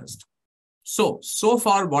discussed. So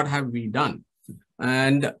far, what have we done?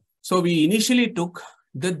 And so we initially took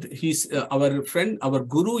that our friend, our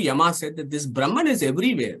guru Yama said that this Brahman is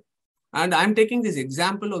everywhere. And I'm taking this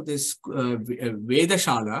example of this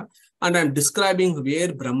Vedashala and I'm describing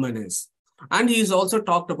where Brahman is. And he's also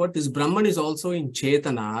talked about this Brahman is also in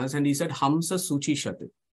Chetanas and he said Hamsa Suchi Shat.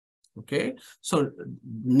 Okay. So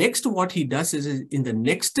next what he does is in the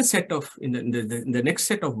next set of, in the next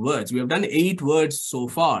set of words, we have done 8 words so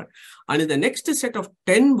far. And in the next set of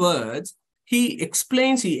 10 words, he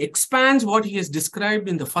explains, he expands what he has described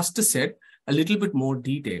in the first set a little bit more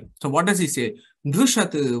detail. So what does he say?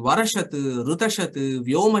 Dhrushat, Varashat, Rutashat,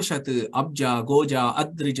 Vyomashat, Abja, Goja,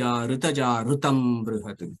 Adrija, Ritaja, Rutam,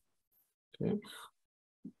 Brihat. Okay.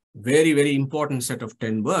 Very, very important set of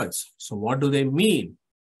 10 words. So what do they mean?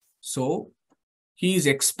 So he is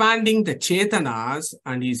expanding the Chetanas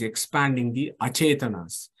and he is expanding the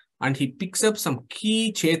Achetanas. And he picks up some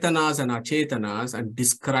key Chetanas and Achetanas and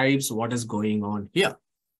describes what is going on here.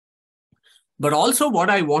 But also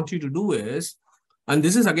what I want you to do is, and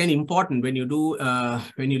this is again important when you do,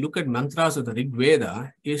 when you look at mantras of the Rig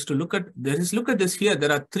Veda, is to look at, look at this here.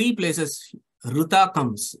 There are 3 places Ruta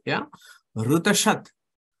comes, yeah? Rutashat,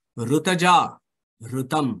 Rutaja,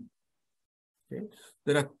 Rutam. Okay.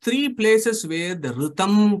 There are 3 places where the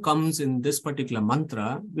Rutam comes in this particular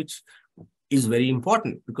mantra, which is very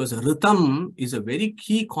important because Rutam is a very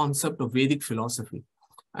key concept of Vedic philosophy.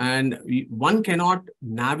 And one cannot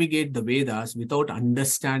navigate the Vedas without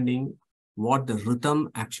understanding what the Rutam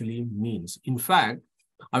actually means. In fact,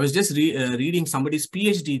 I was just reading somebody's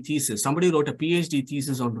PhD thesis. Somebody wrote a PhD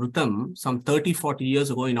thesis on Rutam some 30, 40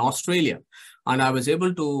 years ago in Australia. And I was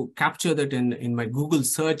able to capture that in my Google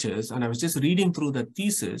searches. And I was just reading through the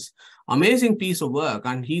thesis. Amazing piece of work.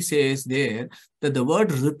 And he says there that the word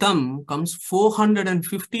Rutam comes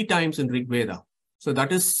 450 times in Rig Veda. So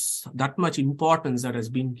that is that much importance that has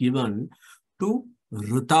been given to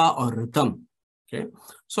Ruta or Rutam. Okay.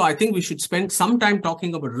 So I think we should spend some time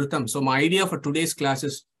talking about Rutam. So my idea for today's class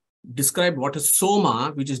is describe what is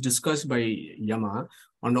Soma, which is discussed by Yama,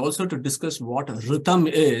 and also to discuss what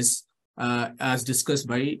Rutam is as discussed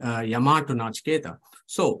by Yama to Nachiketa.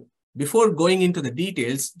 So before going into the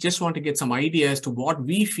details, just want to get some idea as to what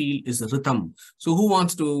we feel is Rutam. So who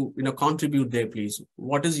wants to contribute there, please?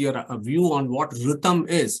 What is your view on what Rutam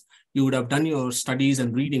is? You would have done your studies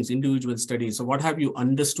and readings, individual studies. So what have you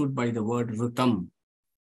understood by the word Rutam?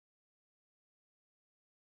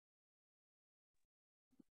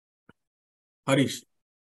 Harish.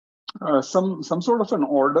 Some sort of an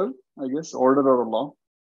order, I guess, order or a law.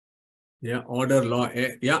 Yeah, order, law.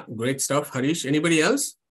 Yeah, great stuff. Harish, anybody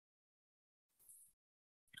else?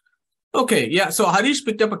 Okay, yeah. So Harish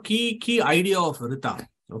picked up a key idea of Rita.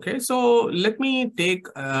 Okay, so let me take,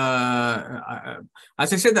 as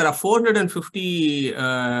I said, there are 450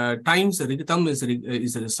 times Ritam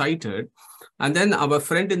is recited. And then our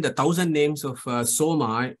friend in the 1,000 names of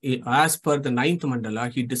Soma, as per the 9th mandala,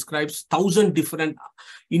 he describes 1,000 different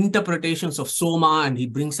interpretations of Soma and he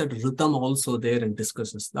brings that Ritam also there and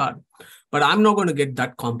discusses that. But I'm not going to get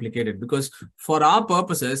that complicated because for our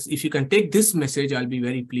purposes, if you can take this message, I'll be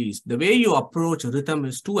very pleased. The way you approach Ritam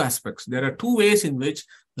is 2 aspects. There are 2 ways in which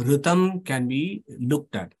Ritam can be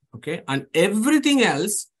looked at. Okay. And everything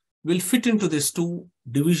else will fit into these 2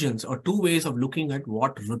 divisions or 2 ways of looking at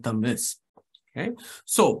what Ritam is. Okay.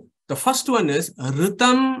 So the first one is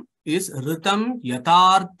Ritam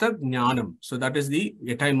Yatartha Jnanam. So that is the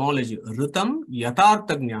etymology. Ritam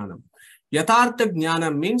Yatartha Jnanam. Yathartha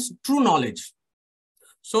Jnana means true knowledge.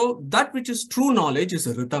 So that which is true knowledge is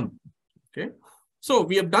Ritam. Okay. So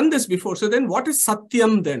we have done this before. So then what is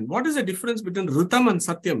Satyam then? What is the difference between Ritam and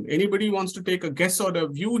Satyam? Anybody wants to take a guess or a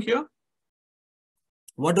view here?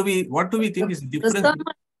 What do we think is the difference? Ritam,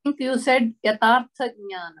 I think you said Yathartha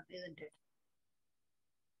Jnana, isn't it?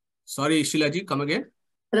 Sorry, Shilaji, come again.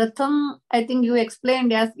 Pratham, I think you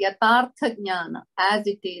explained as Yathartha Jnana, as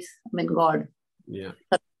it is, I mean God. Yeah.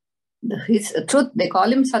 His truth, they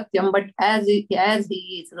call him Satyam, but as he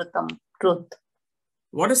is Ritam, truth.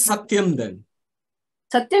 What is Satyam then?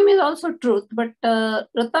 Satyam is also truth, but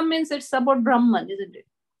Ritam means it's about Brahman, isn't it?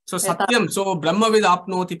 So Satyam, so Brahmavid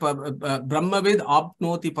apnoti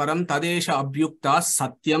param tadesha abhyukta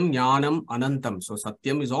Satyam Jnanam Anantam. So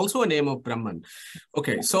Satyam is also a name of Brahman.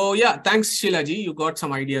 Okay, so yeah, thanks Shilaji, you got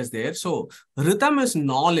some ideas there. So Ritam is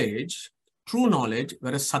knowledge, true knowledge,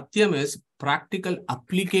 whereas Satyam is practical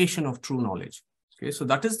application of true knowledge. Okay, so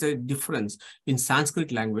that is the difference in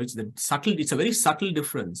Sanskrit language. It's a very subtle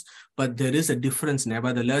difference, but there is a difference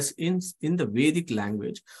nevertheless in the Vedic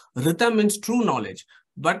language. Ritam means true knowledge,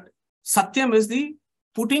 but Satyam is the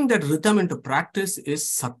putting that Ritam into practice is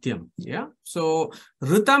Satyam. Yeah. So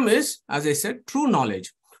Ritam is, as I said, true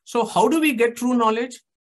knowledge. So how do we get true knowledge?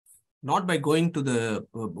 Not by going to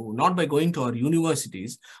our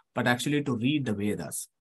universities, but actually to read the Vedas.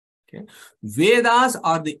 Okay. Vedas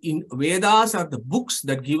are the books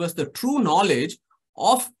that give us the true knowledge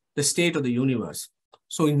of the state of the universe.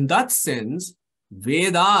 So in that sense,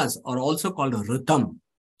 Vedas are also called Ritam.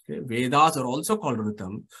 Okay. Vedas are also called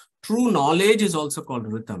Ritam. True knowledge is also called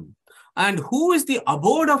Ritam. And who is the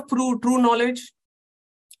abode of true knowledge?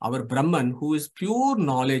 Our Brahman, who is pure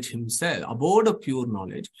knowledge himself, abode of pure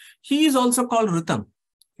knowledge, he is also called Ritam.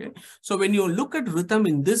 Okay. So when you look at Ritam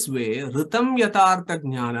in this way, Ritam Yathartha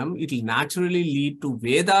Jnanam, it will naturally lead to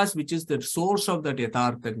Vedas, which is the source of that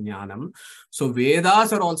Yathartha Jnanam. So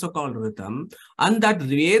Vedas are also called Ritam, and that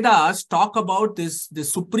Vedas talk about the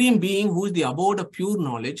supreme being who is the abode of pure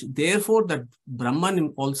knowledge. Therefore, that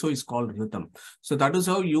Brahman also is called Ritam. So that is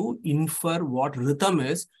how you infer what Ritam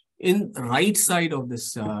is in right side of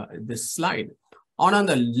this slide. On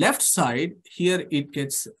the left side, here it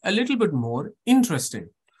gets a little bit more interesting.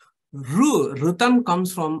 Ritam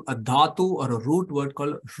comes from a dhatu or a root word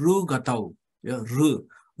called ru gatav. Yeah,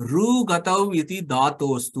 ru gatav iti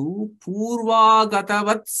dhatostu purva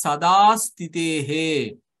gatavat sada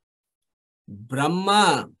stitehe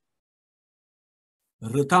Brahma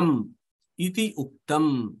Ritam iti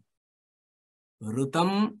uktam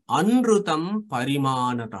Ritam anrutam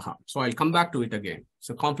parimanataha. So I'll come back to it again. It's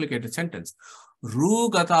a complicated sentence. Ru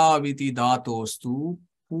gataviti dhatostu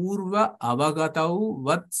purva avagatav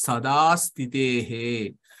vat sada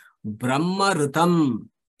stitehe Brahma ritam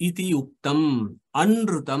iti uktam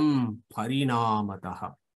anrutam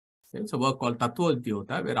parinamataha. It's a work called Tattva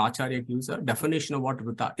Udyota, where Acharya gives a definition of what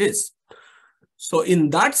Rita is. So in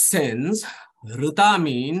that sense, Rita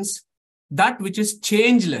means that which is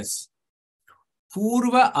changeless.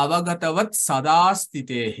 Purva avagatavat sada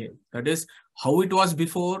stitehe. That is how it was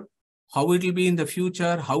before, how it will be in the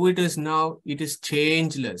future, how it is now. It is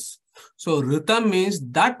changeless. So Ritam means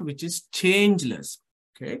that which is changeless.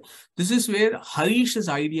 Okay. This is where Harish's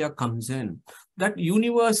idea comes in. That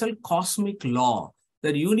universal cosmic law,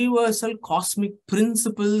 that universal cosmic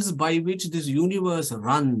principles by which this universe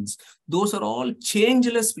runs, those are all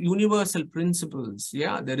changeless universal principles.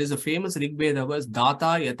 Yeah, there is a famous Rig Veda verse,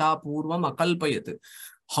 Data Yata Purvam Akalpayat.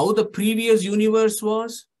 How the previous universe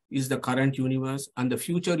was is the current universe, and the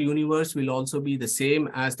future universe will also be the same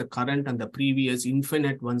as the current and the previous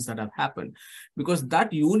infinite ones that have happened, because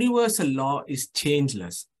that universal law is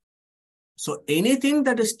changeless. So anything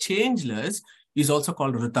that is changeless is also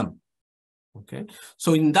called Ritam. Okay,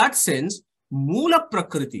 so in that sense, Mula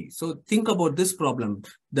Prakriti. So think about this problem.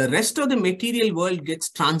 The rest of the material world gets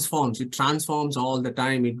transformed. It transforms all the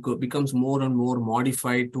time. It becomes more and more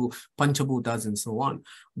modified to Panchabhutas and so on.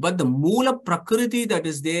 But the Mula Prakriti that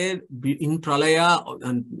is there in Pralaya,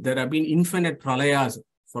 and there have been infinite Pralayas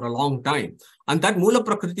for a long time. And that Mula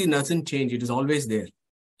Prakriti doesn't change. It is always there.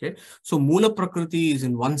 Okay, so Mula Prakriti is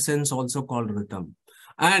in one sense also called Ritam.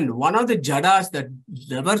 And one of the jadas that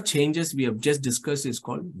never changes, we have just discussed, is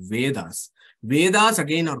called Vedas. Vedas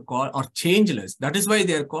again are changeless. That is why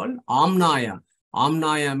they are called Amnaya.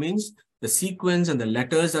 Amnaya means the sequence and the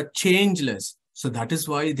letters are changeless. So that is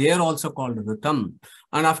why they are also called Ritam.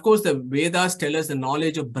 And of course, the Vedas tell us the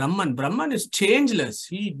knowledge of Brahman. Brahman is changeless.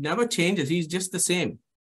 He never changes. He is just the same.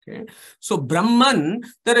 Okay, so Brahman,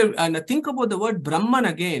 and think about the word Brahman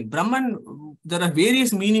again. Brahman, there are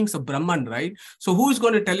various meanings of Brahman, right? So who is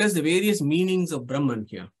going to tell us the various meanings of Brahman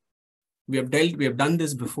here? We have done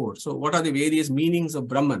this before. So what are the various meanings of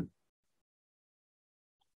Brahman?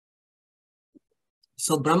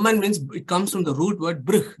 So Brahman means, it comes from the root word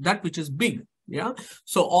brih, that which is big. Yeah.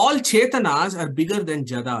 So all Chetanas are bigger than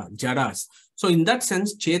Jadas. So in that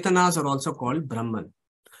sense, Chetanas are also called Brahman.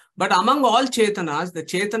 But among all Chetanas, the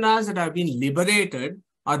Chetanas that have been liberated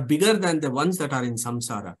are bigger than the ones that are in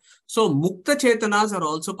samsara. So Mukta Chetanas are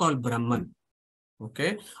also called Brahman.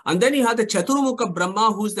 Okay. And then you have the Chaturmukha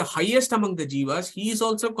Brahma, who is the highest among the Jivas. He is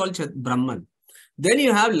also called Brahman. Then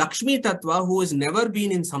you have Lakshmi Tattva, who has never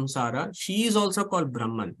been in samsara. She is also called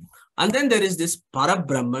Brahman. And then there is this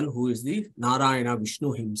Parabrahman, who is the Narayana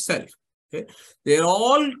Vishnu himself. Okay. They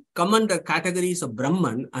all come under categories of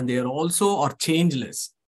Brahman, and they are also are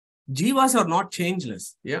changeless. Jivas are not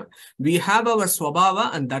changeless. Yeah. We have our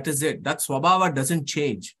Swabhava, and that is it. That Swabhava doesn't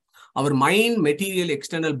change. Our mind, material,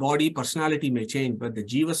 external body, personality may change, but the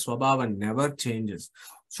Jiva Swabhava never changes.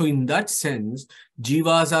 So in that sense,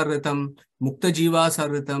 Jivas are Ritam, Mukta Jivas are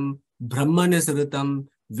Ritam, Brahman is Ritam,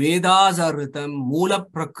 Vedas are Ritam, Mula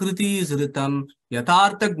Prakriti is Ritam,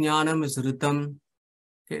 Yatartha Jnanam is Ritam.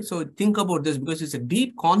 Okay, so think about this, because it's a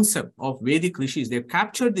deep concept of Vedic Rishis. They've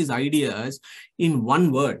captured these ideas in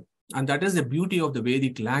one word, and that is the beauty of the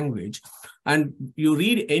Vedic language. And you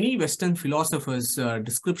read any Western philosopher's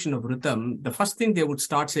description of Ritam, the first thing they would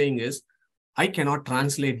start saying is, I cannot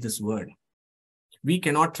translate this word. We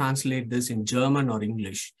cannot translate this in German or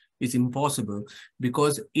English. It's impossible,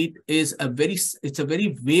 because it's a very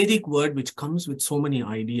Vedic word which comes with so many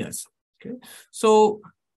ideas. Okay, so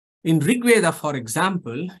in Rig Veda, for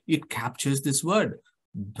example, it captures this word,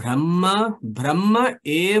 Brahma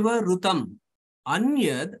eva rutam,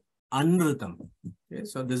 anyad anrutam. Okay,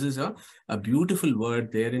 so this is a beautiful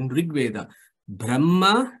word there in Rig Veda.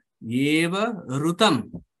 Brahma eva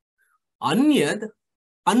rutam, anyad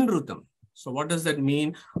anrutam. So what does that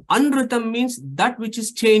mean? Anrutam means that which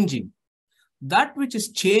is changing. That which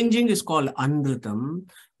is changing is called anrutam,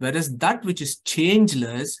 whereas that which is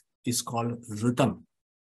changeless is called rutam.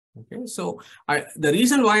 Okay, so the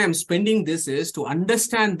reason why I'm spending this is to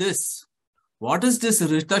understand this. What is this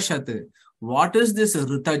Ritashate? What is this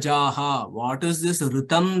Ritajaha? What is this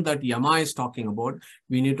Ritam that Yama is talking about?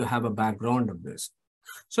 We need to have a background of this.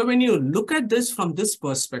 So when you look at this from this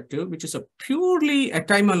perspective, which is a purely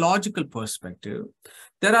etymological perspective,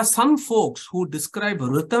 there are some folks who describe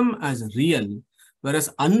Ritam as real, whereas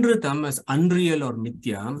Anritam as unreal or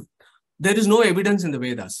Mithya. There is no evidence in the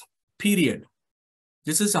Vedas, period.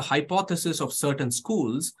 This is a hypothesis of certain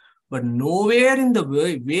schools, but nowhere in the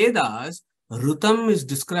Vedas, Ritam is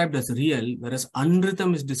described as real, whereas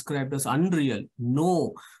Anritam is described as unreal.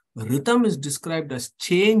 No, Ritam is described as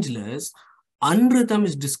changeless. Anritam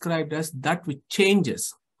is described as that which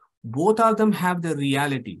changes. Both of them have the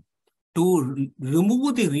reality. To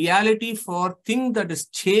remove the reality for thing that is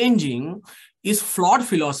changing is flawed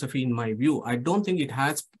philosophy in my view. I don't think it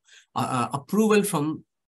has approval from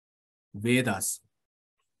Vedas.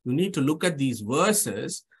 You need to look at these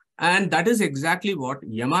verses, and that is exactly what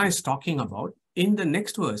Yama is talking about in the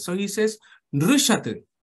next verse. So he says, Nrishat.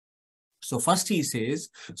 So first he says,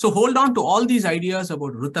 so hold on to all these ideas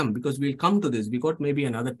about Ritam, because we'll come to this. We got maybe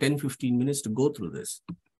another 10-15 minutes to go through this.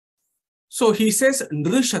 So he says,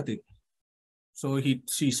 Nrishati. So he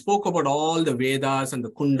spoke about all the Vedas and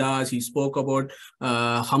the Kundas. He spoke about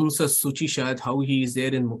Hamsa Suchishat, how he is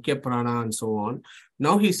there in Mukhya Prana and so on.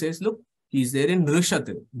 Now he says, look, he is there in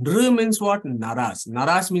Nrishati. Nr means what? Naras.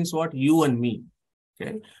 Naras means what? You and me.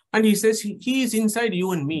 Okay. And he says he is inside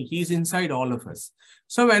you and me. He is inside all of us.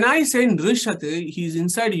 So when I say Nrishati, he is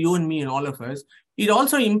inside you and me and all of us, it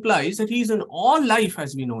also implies that he is in all life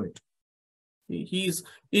as we know it. He is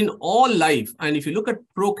in all life. And if you look at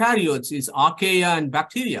prokaryotes, it's archaea and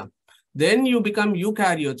bacteria. Then you become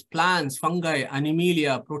eukaryotes, plants, fungi,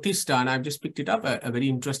 animalia, protista, and I've just picked it up, a very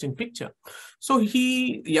interesting picture. So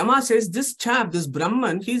Yama says, this chap, this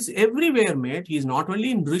Brahman, he's everywhere, mate. He's not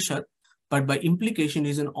only in Rishat, but by implication,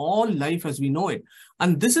 he's in all life as we know it.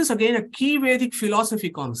 And this is again a key Vedic philosophy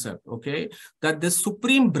concept, okay? That the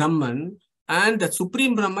Supreme Brahman, and that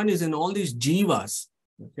Supreme Brahman is in all these jivas,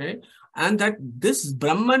 okay? And that this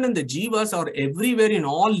Brahman and the jivas are everywhere in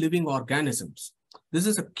all living organisms. This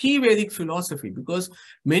is a key Vedic philosophy, because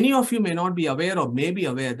many of you may not be aware or may be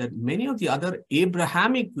aware that many of the other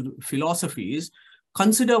Abrahamic philosophies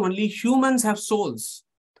consider only humans have souls,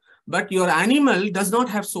 but your animal does not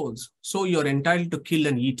have souls. So you're entitled to kill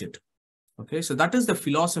and eat it. Okay, so that is the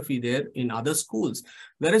philosophy there in other schools.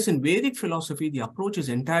 Whereas in Vedic philosophy, the approach is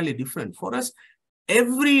entirely different. For us,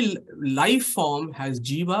 every life form has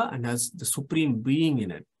jiva and has the supreme being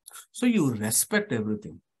in it. So you respect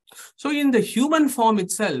everything. So in the human form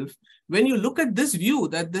itself, when you look at this view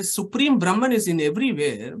that the Supreme Brahman is in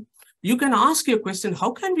everywhere, you can ask your question,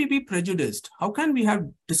 how can we be prejudiced? How can we have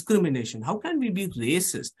discrimination? How can we be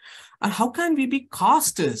racist? And how can we be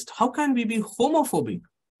casteist? How can we be homophobic?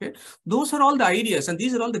 Okay? Those are all the ideas, and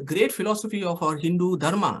these are all the great philosophy of our Hindu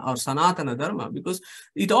Dharma or Sanatana Dharma, because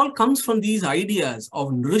it all comes from these ideas of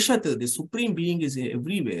Nrishata, the Supreme Being is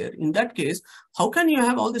everywhere. In that case, how can you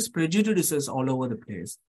have all these prejudices all over the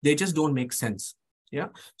place? They just don't make sense. Yeah,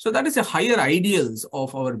 so that is the higher ideals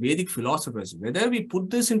of our Vedic philosophers. Whether we put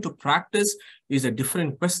this into practice is a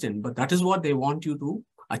different question, but that is what they want you to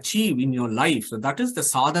achieve in your life. So that is the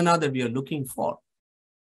sadhana that we are looking for.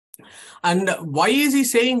 And why is he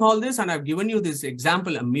saying all this? And I've given you this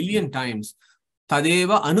example a million times.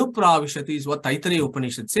 Tadeva anupravishati is what Taittiriya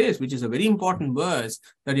Upanishad says, which is a very important verse,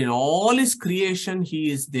 that in all his creation, he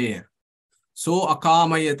is there. So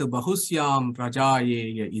akamayat bahusyam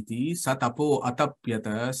prajayeya iti satapo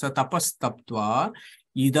atapyata satapastaptva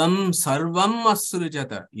idam sarvam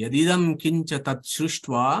asrujata yadidam kincha tat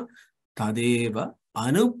shrushtva tadeva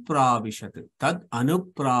anupravishat tad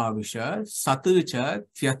anupravisha satucha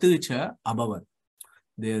tyatucha abhavat.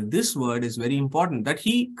 There, this word is very important, that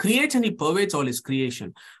he creates and he pervades all his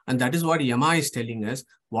creation. And that is what Yama is telling us.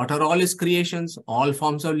 What are all his creations? All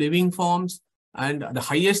forms of living forms. And the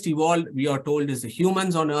highest evolved, we are told, is the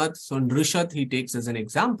humans on earth. So Nrishat, he takes as an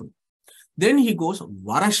example. Then he goes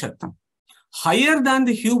Varashat. Higher than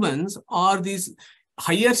the humans are these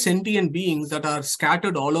higher sentient beings that are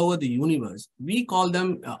scattered all over the universe. We call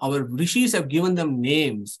them, our Rishis have given them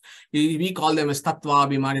names. We call them as Tattva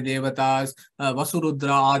Abhimani Devatas,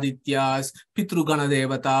 Vasurudra Adityas, Pitrugana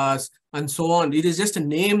Devatas, and so on. It is just a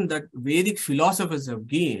name that Vedic philosophers have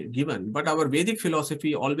given. But our Vedic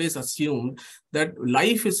philosophy always assumed that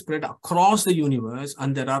life is spread across the universe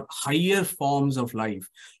and there are higher forms of life.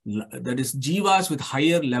 That is, jivas with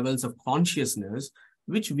higher levels of consciousness,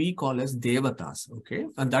 which we call as devatas, okay?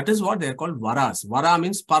 And that is what they're called varas. Vara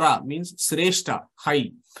means para, means sreshta,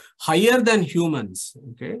 high, higher than humans,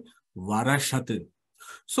 okay? Varashat.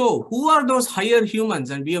 So who are those higher humans?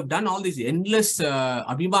 And we have done all these endless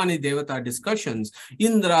Abhimani Devata discussions.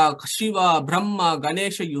 Indra, Shiva, Brahma,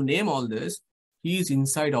 Ganesha, you name all this. He is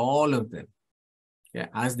inside all of them, yeah,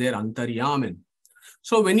 as their Antaryaman.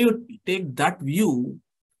 So when you take that view,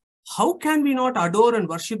 how can we not adore and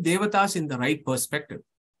worship Devatas in the right perspective?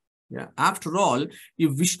 Yeah. After all,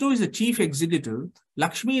 if Vishnu is the chief executive,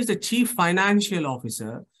 Lakshmi is the chief financial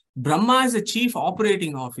officer, Brahma is the chief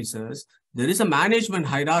operating officers, there is a management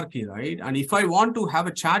hierarchy, right? And if I want to have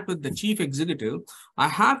a chat with the chief executive, I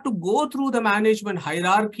have to go through the management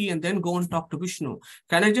hierarchy and then go and talk to Vishnu.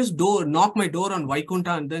 Can I just knock my door on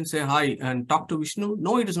Vaikuntha and then say hi and talk to Vishnu?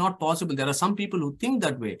 No, it is not possible. There are some people who think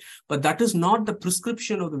that way, but that is not the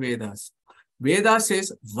prescription of the Vedas. Veda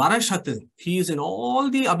says, Varashat, he is in all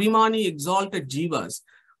the Abhimani exalted jivas.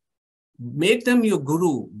 Make them your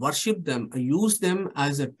guru, worship them, use them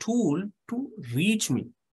as a tool to reach me.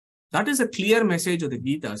 That is a clear message of the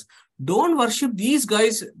Gitas. Don't worship these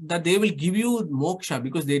guys that they will give you moksha,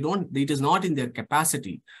 because they don't, it is not in their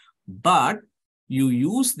capacity. But you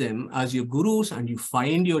use them as your gurus and you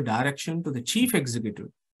find your direction to the chief executive.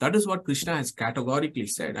 That is what Krishna has categorically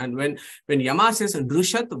said. And when Yama says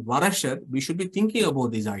Nrishat, Varashat, we should be thinking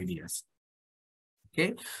about these ideas.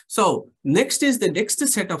 Okay, so next is the next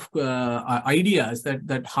set of ideas that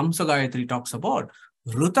Hamsa Gayatri talks about.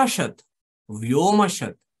 Rutashat,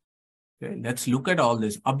 Vyomashat. Okay, let's look at all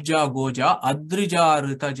this. Abja, Goja, Adrija,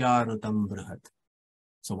 Ritaja, Rutam, Brihat.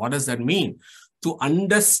 So what does that mean? To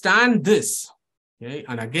understand this, okay,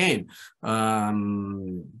 and again,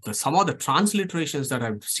 some of the transliterations that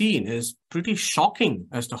I've seen is pretty shocking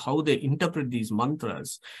as to how they interpret these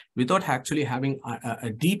mantras without actually having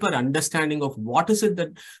a deeper understanding of what is it that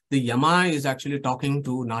the Yama is actually talking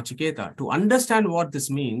to Nachiketa. To understand what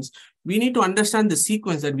this means, we need to understand the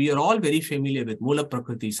sequence that we are all very familiar with. Mula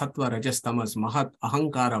Prakriti, Sattva, Rajas, Tamas, Mahat,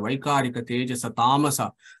 Ahankara, Vaikarika, Tejasa,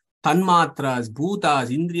 Tamasa, Tanmatras, Bhutas,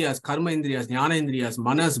 Indriyas, Karma Indriyas, Jnana Indriyas,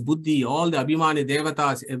 Manas, Buddhi, all the Abhimani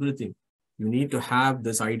Devatas, everything. You need to have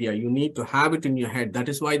this idea. You need to have it in your head. That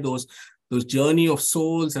is why those journey of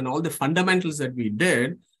souls and all the fundamentals that we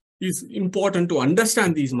did is important to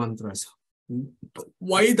understand these mantras.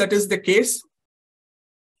 Why that is the case?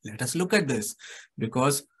 Let us look at this.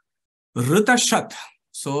 Because Rita Shat.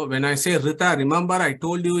 So when I say Rita, remember I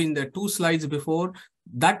told you in the 2 slides before,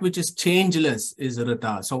 that which is changeless is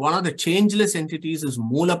Rita. So one of the changeless entities is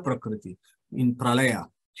Mula Prakriti in Pralaya.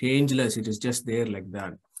 Changeless, it is just there like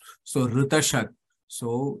that. So Rita Shat.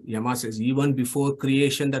 So Yama says, even before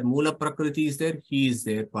creation, that Mula Prakriti is there, he is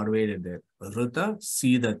there, pervaded there. Rita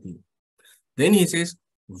Siddhati. Then he says,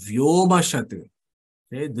 Vyomashat.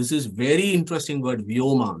 Okay, this is very interesting word,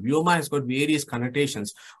 Vyoma. Vyoma has got various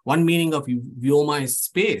connotations. One meaning of Vyoma is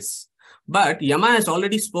space. But Yama has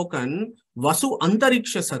already spoken Vasu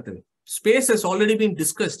Antariksha Sat. Space has already been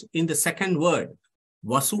discussed in the second word,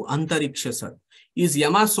 Vasu Antariksha Sat. Is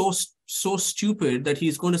Yama so stupid that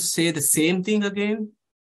he's going to say the same thing again?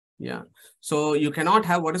 Yeah. So you cannot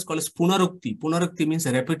have what is called as punarukti. Punarukti means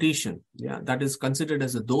a repetition. Yeah, that is considered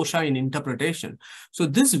as a dosha in interpretation. So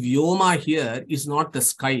this Vyoma here is not the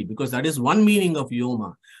sky, because that is one meaning of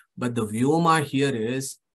Vyoma. But the Vyoma here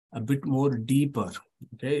is a bit more deeper.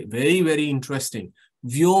 Okay, very, very interesting.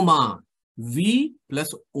 Vyoma, V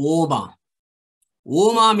plus Oma.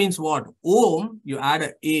 Oma means what? Om, you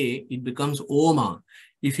add a, it becomes Oma.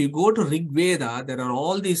 If you go to Rig Veda, there are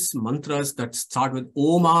all these mantras that start with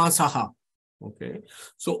Oma Saha. Okay.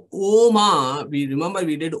 So Oma, we remember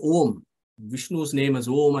we did Om. Vishnu's name is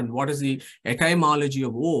Om. And what is the etymology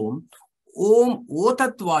of Om? Om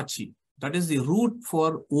Otatvachi. That is the root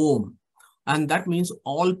for Om. And that means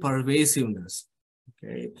all pervasiveness.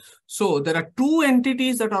 Okay. So there are two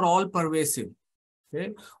entities that are all pervasive.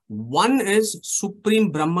 Okay. One is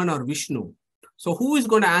Supreme Brahman or Vishnu. So who is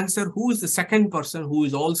going to answer? Who is the second person who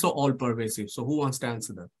is also all pervasive? So who wants to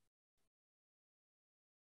answer that?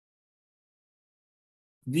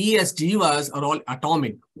 We as jivas are all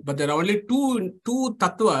atomic, but there are only two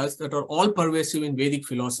tattvas that are all pervasive in Vedic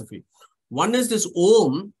philosophy. One is this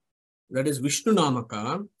Om, that is Vishnu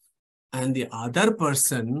Namaka, and the other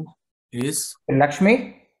person is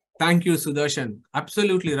Lakshmi. Thank you, Sudarshan.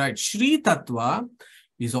 Absolutely right. Shri Tattva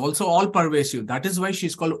is also all pervasive. That is why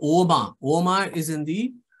she's called Oma. Oma is in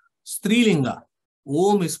the Strilinga.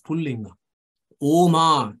 Om is Pullinga.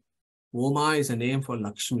 Oma. Oma is a name for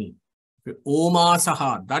Lakshmi. Oma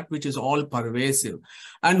Saha, that which is all pervasive.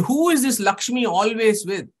 And who is this Lakshmi always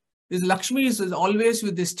with? This Lakshmi is always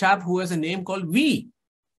with this chap who has a name called V.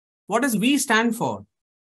 What does V stand for?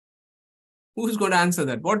 Who is going to answer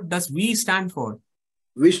that? What does V stand for?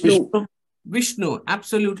 Vishnu. Vishnu,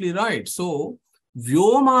 absolutely right. So,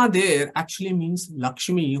 Vyoma there actually means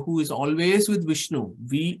Lakshmi, who is always with Vishnu,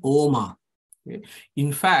 Vyoma. Okay.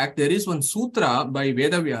 In fact, there is one sutra by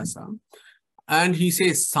Vedavyasa, and he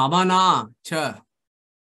says, Samana cha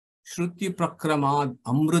Shruti Prakramad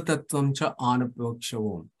Amrutatvam cha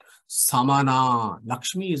Anapakshavam. Samana.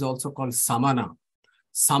 Lakshmi is also called Samana.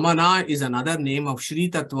 Samana is another name of Shri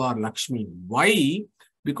Tattva or Lakshmi. Why?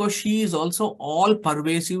 Because she is also all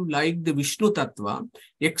pervasive like the Vishnu Tattva,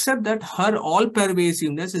 except that her all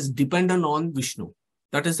pervasiveness is dependent on Vishnu.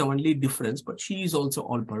 That is the only difference, but she is also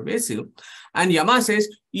all pervasive. And Yama says,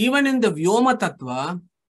 even in the Vyoma Tattva,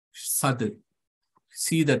 Sad,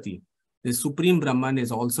 Siddhati, the Supreme Brahman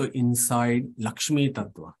is also inside Lakshmi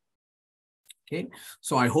Tattva. Okay,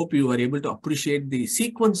 so I hope you were able to appreciate the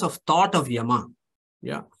sequence of thought of Yama.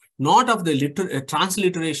 Yeah, not of the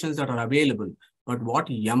transliterations that are available, but what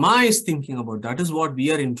Yama is thinking about, that is what we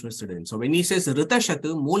are interested in. So when he says Rita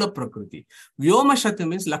Shatu, Mula Prakriti, Vyoma Shatu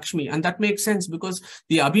means Lakshmi, and that makes sense because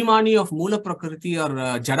the Abhimani of Mula Prakriti or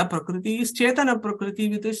Jada Prakriti is Chetana Prakriti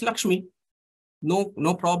with his Lakshmi.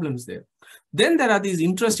 No problems there. Then there are these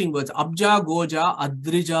interesting words, Abja, Goja,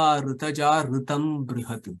 Adrija, Ritaja, Ritam,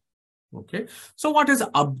 Brihatu. Okay, so what is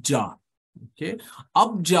Abja? Okay,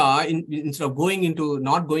 Abja, instead of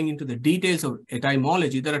not going into the details of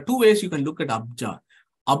etymology, there are two ways you can look at Abja.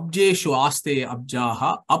 Abjeshu aste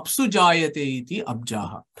Abjaha, Apsujayate iti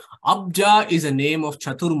Abjaha. Abja is a name of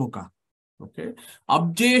Chaturmukha. Okay,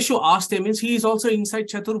 Abjeshu aste means he is also inside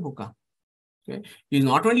Chaturmukha. Okay, he is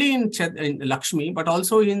not only in Lakshmi, but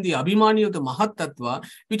also in the Abhimani of the Mahat Tattva,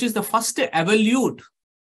 which is the first evolute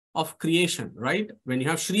of creation, right? When you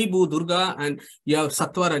have Shri Bhu, Durga, and you have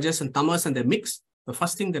Sattva, Rajas, and Tamas, and they mix, the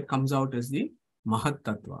first thing that comes out is the Mahat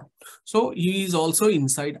Tattva. So he is also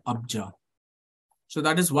inside Abja. So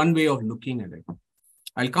that is one way of looking at it.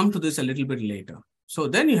 I'll come to this a little bit later. So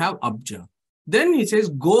then you have Abja. Then he says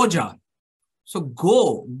Goja. So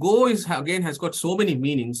go is again has got so many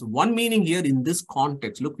meanings. One meaning here in this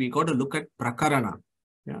context, look, we got to look at Prakarana.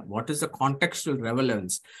 Yeah, what is the contextual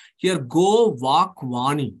relevance? Here, Go, Vak,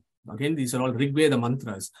 Vani. Again, these are all Rig Veda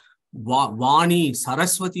mantras. Vani,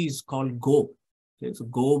 Saraswati is called Go. Okay, so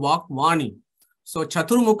Go, Vak, Vani. So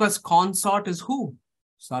Chaturmukha's consort is who?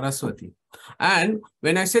 Saraswati. And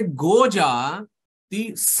when I said Goja,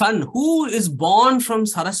 the son who is born from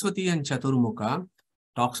Saraswati and Chaturmukha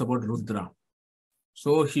talks about Rudra.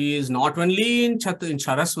 So he is not only in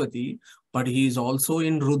Saraswati, but he is also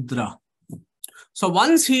in Rudra. So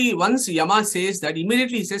once Yama says that,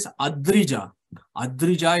 immediately he says Adrija.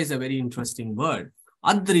 Adrija is a very interesting word.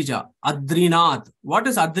 Adrija, Adrinath. What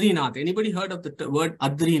is Adrinath? Anybody heard of the word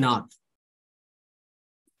Adrinath?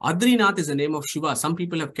 Adrinath is the name of Shiva. Some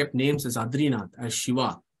people have kept names as Adrinath, as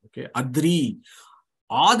Shiva. Okay, Adri.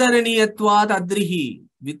 Adaraniyatvad Adrihi.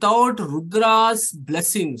 Without Rudra's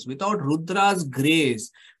blessings, without Rudra's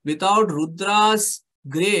grace, we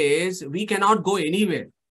cannot go anywhere.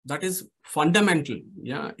 That is fundamental,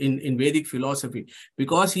 yeah, in Vedic philosophy,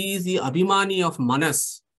 because he is the Abhimani of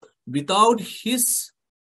Manas. Without his,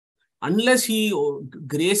 unless he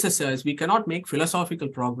graces us, we cannot make philosophical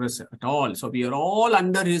progress at all. So we are all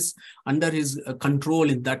under his control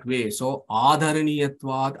in that way. So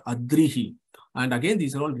Adaraniyatvad Adrihi. And again,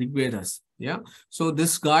 these are all Rig Vedas. Yeah. So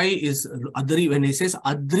this guy is Adri. When he says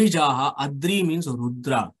Adrijaha, Adri means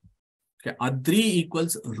Rudra. Okay. Adri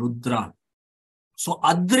equals Rudra. So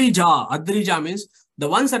Adrija means the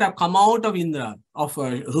ones that have come out of Indra, of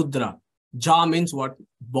Rudra. Ja means what?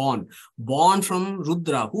 Born. Born from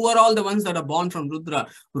Rudra. Who are all the ones that are born from Rudra?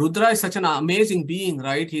 Rudra is such an amazing being,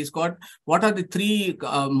 right? He's got, what are the three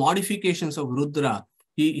modifications of Rudra?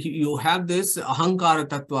 You have this ahankara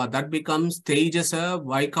tattva that becomes tejasa,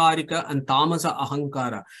 vaikarika, and tamasa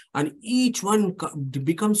ahankara, and each one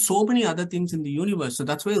becomes so many other things in the universe. So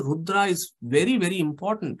that's why Rudra is very, very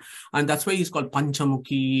important, and that's why he's called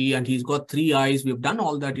Panchamukhi, and he's got 3 eyes. We've done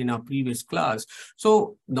all that in our previous class.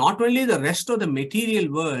 So not only the rest of the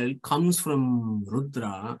material world comes from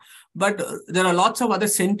Rudra, but there are lots of other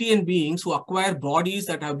sentient beings who acquire bodies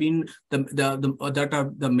that have been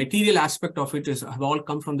the material aspect of it have all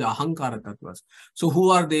come from the Ahankara Tattvas. So who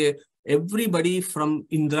are they? Everybody from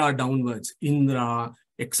Indra downwards, Indra,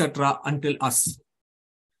 etc., until us.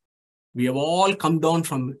 We have all come down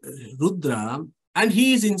from Rudra, and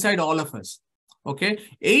he is inside all of us. Okay,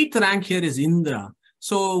 8th rank here is Indra.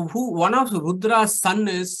 So one of Rudra's son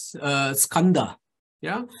is Skanda.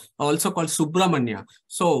 Yeah, also called Subramanya.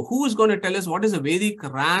 So who is going to tell us what is the Vedic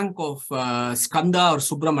rank of Skanda or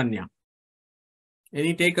Subramanya?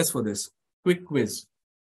 Any takers for this? Quick quiz.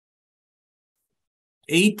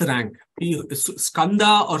 8th rank.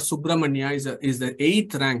 Skanda or Subramanya is the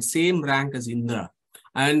 8th rank, same rank as Indra.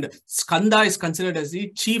 And Skanda is considered as the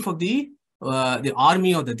chief of the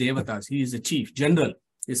army of the Devatas. He is the chief, general,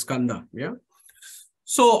 is Skanda. Yeah.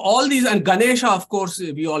 So all these, and Ganesha, of course,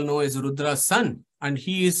 we all know is Rudra's son. And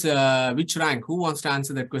he is which rank? Who wants to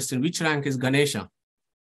answer that question? Which rank is Ganesha?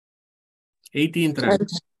 18th rank.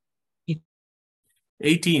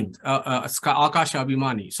 18th, Akasha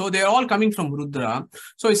Abhimani. So they're all coming from Rudra.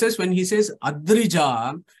 So he says, when he says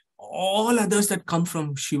Adrija, all others that come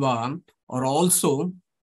from Shiva are also,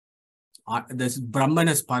 this Brahman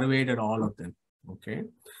has pervaded all of them. Okay.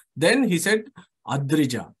 Then he said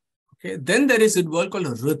Adrija. Okay. Then there is a word called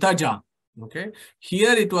Ritaja. Okay.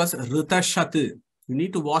 Here it was Ritashat. You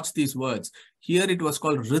need to watch these words. Here it was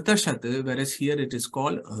called Ritashat, whereas here it is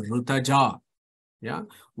called Ritaja. Yeah.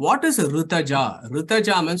 What is Ritaja?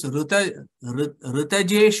 Ritaja means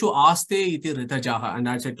Ritajeshu aste iti Ritajaha. And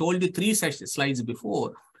as I told you 3 slides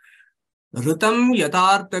before, Ritam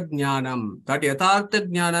Yatartha Jnanam. That Yatartha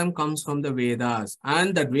Jnanam comes from the Vedas.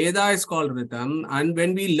 And that Veda is called Ritam. And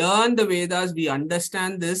when we learn the Vedas, we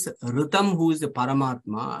understand this Ritam, who is the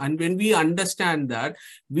Paramatma. And when we understand that,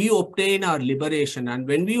 we obtain our liberation. And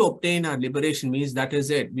when we obtain our liberation means that is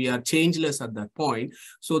it. We are changeless at that point.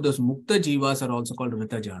 So those Mukta Jivas are also called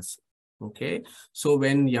Ritajas. Okay. So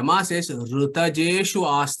when Yama says Ritajeshu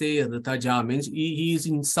aste Ritaja means he is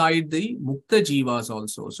inside the Mukta Jivas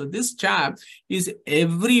also. So this chap is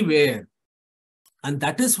everywhere. And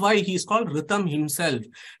that is why he is called Ritam himself.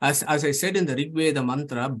 As I said in the Rig Veda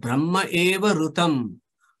mantra, Brahma eva Ritam,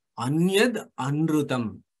 Anyad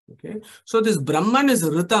Anrutam. Okay. So this Brahman is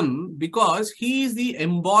Ritam because he is the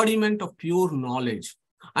embodiment of pure knowledge.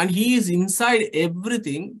 And he is inside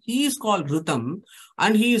everything. He is called Ritam.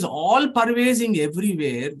 And he is all pervading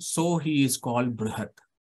everywhere. So he is called Brihat.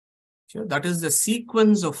 So that is the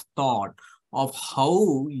sequence of thought of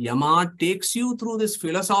how Yama takes you through this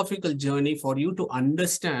philosophical journey for you to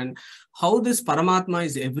understand how this Paramatma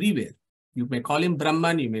is everywhere. You may call him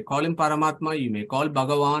Brahman, you may call him Paramatma, you may call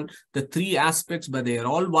Bhagavan, the 3 aspects, but they are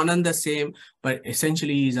all one and the same. But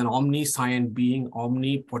essentially, he is an omniscient being,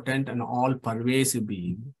 omnipotent and all-pervasive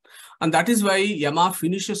being. And that is why Yama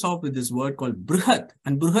finishes off with this word called Brihat.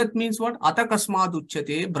 And Brihat means what? Atakasmad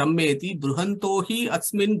uchyate brahmeti bruhantohi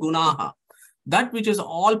asmin gunaha. That which is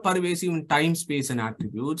all pervasive in time, space and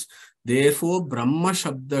attributes. Therefore, Brahma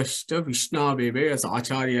Shabdashta Vishnaveve, as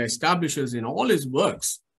Acharya establishes in all his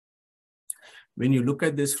works. When you look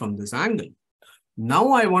at this from this angle.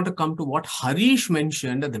 Now I want to come to what Harish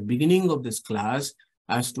mentioned at the beginning of this class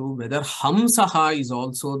as to whether Hamsaha is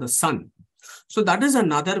also the sun. So that is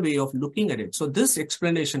another way of looking at it. So this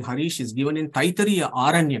explanation, Harish, is given in Taittiriya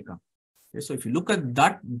Aranyaka. Okay, so if you look at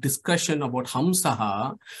that discussion about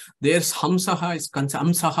Hamsaha, there's Hamsaha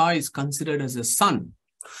is considered as a sun.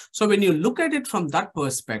 So when you look at it from that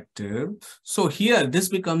perspective, so here this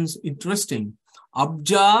becomes interesting.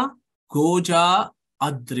 Abja, Goja,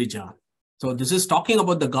 Adrija. So this is talking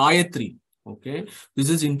about the Gayatri. Okay, this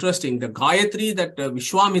is interesting. The Gayatri that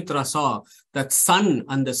Vishwamitra saw, that sun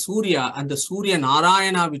and the Surya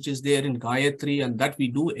Narayana, which is there in Gayatri, and that we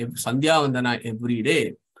do Sandhya Vandana every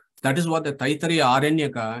day. That is what the Taittiriya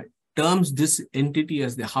Aranyaka terms this entity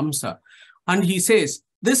as the Hamsa. And he says,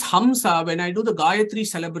 this Hamsa, when I do the Gayatri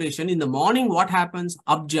celebration, in the morning, what happens?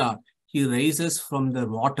 Abja, he rises from the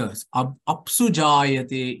waters.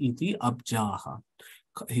 Apsujayate iti abjaha.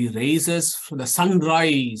 He raises from the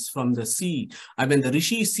sunrise from the sea. And when the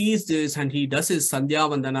Rishi sees this and he does his Sandhya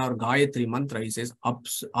Vandana or Gayatri mantra, he says,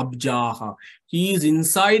 Abjaha. He is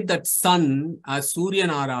inside that sun as Surya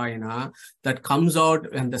Narayana that comes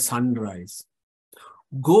out when the sunrise.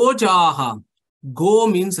 Gojaha. Go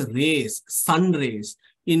means rays, sun rays.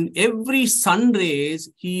 In every sun rays,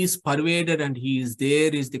 he is pervaded and he is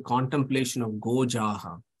there is the contemplation of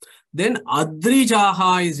Gojaha. Then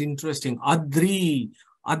Adrijaha is interesting. Adri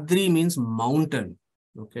means mountain.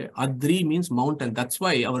 Okay, Adri means mountain. That's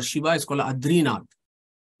why our Shiva is called Adrinath.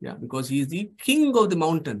 Yeah, because he is the king of the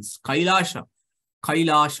mountains. Kailasha.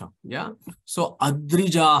 Yeah. So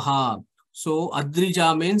Adrijaha. So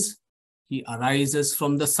Adrija means he arises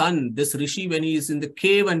from the sun. This Rishi, when he is in the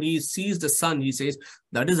cave and he sees the sun, he says,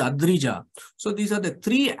 that is Adrija. So these are the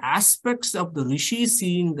three aspects of the Rishi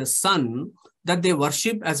seeing the sun that they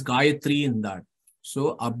worship as Gayatri in that.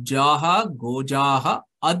 So Abjaha, Gojaha,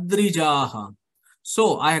 Adrijaha.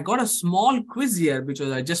 So I got a small quiz here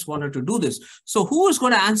because I just wanted to do this. So who is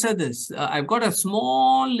going to answer this? I've got a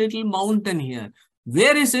small little mountain here.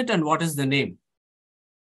 Where is it and what is the name?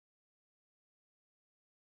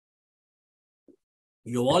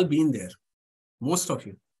 You've all been there. Most of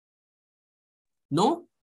you. No?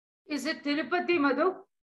 Is it Tirupati, Madhu?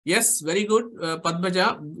 Yes, very good.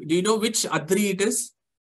 Padmaja, do you know which Adri it is?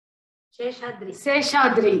 Seshadri.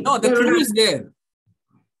 Seshadri. No, the clue is there.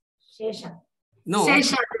 Shesha. No.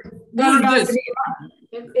 Seshadri.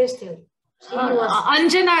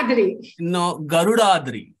 Anjanadri. No,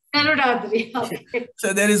 Garudadri. Garudadri. Okay.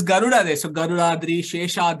 So there is Garuda there. So Garudadri,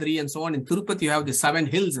 Sheshadri, and so on. In Tirupati, you have the 7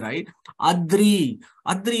 hills, right? Adri.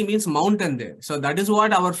 Adri means mountain there. So that is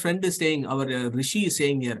what our friend is saying, our Rishi is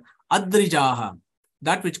saying here. Adrijaha,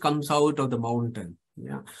 that which comes out of the mountain.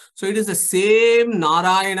 Yeah. So it is the same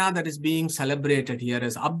Narayana that is being celebrated here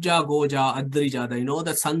as Abja, Goja, Adrija. You know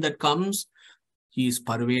the sun that comes, he is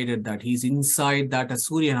pervaded that. He is inside that as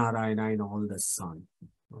Surya Narayana in all the sun.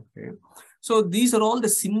 Okay. So these are all the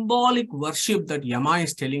symbolic worship that Yama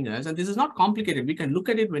is telling us, and this is not complicated. We can look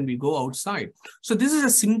at it when we go outside. So this is the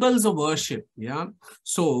symbols of worship. Yeah.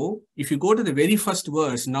 So if you go to the very first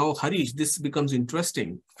verse, now Harish, this becomes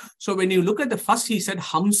interesting. So when you look at the first, he said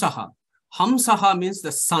Hamsaha. Hamsaha means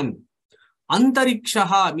the sun.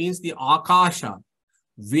 Antarikshaha means the Akasha.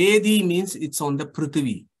 Vedi means it's on the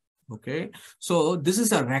Prithvi. Okay. So this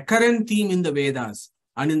is a recurrent theme in the Vedas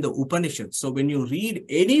and in the Upanishad. So when you read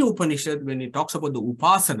any Upanishad, when it talks about the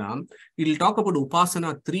Upasana, it will talk about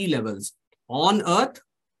Upasana 3 levels. On earth,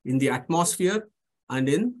 in the atmosphere, and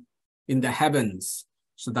in the heavens.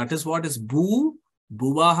 So that is what is Bhu,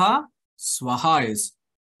 Bhuvaha, Swaha is.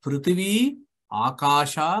 Prithvi,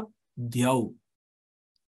 Akasha, Dhyau.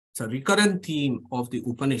 It's a recurrent theme of the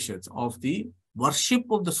Upanishads, of the worship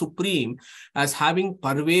of the Supreme as having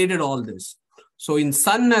pervaded all this. So in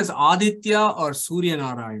sun as Aditya or Surya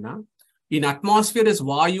Narayana, in atmosphere as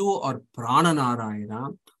Vayu or Prana Narayana,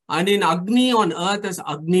 and in Agni on earth as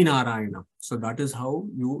Agni Narayana. So that is how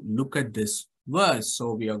you look at this verse.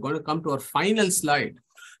 So we are going to come to our final slide.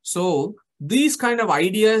 So these kind of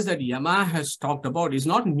ideas that Yama has talked about is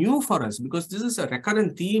not new for us because this is a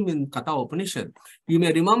recurrent theme in Kata Upanishad. You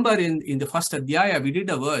may remember in the first Adhyaya, we did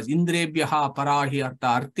a verse, Indrebhyaha parahi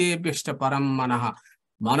artha artebhyashta param manaha.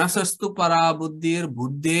 Manasastu para buddhir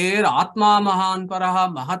buddhir atma mahan paraha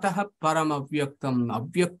mahataha param avyaktam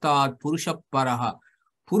avyaktat purusha paraha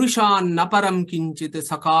purushan naparam kinchit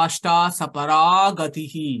sakashta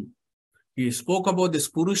saparagatihi. He spoke about this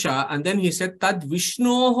Purusha and then he said Tad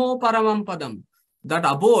Vishnoho Paramam Padam. That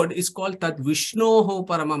abode is called Tad Vishnoho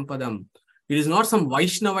Paramam Padam. It is not some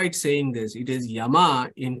Vaishnavite saying this. It is Yama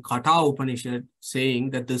in Kata Upanishad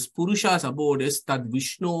saying that this Purusha's abode is Tad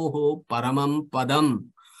Vishnoho Paramam Padam.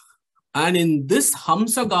 And in this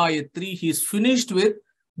Hamsa Gayatri, he is finished with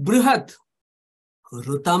Brihat.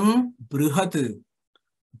 Rutam Brihat.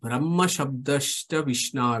 Brahma Shabdashta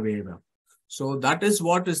Vishnaveva. So that is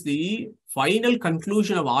what is the final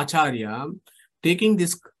conclusion of Acharya, taking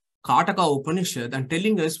this Kataka Upanishad and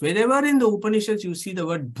telling us wherever in the Upanishads you see the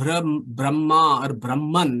word Brahma or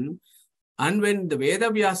Brahman, and when the Veda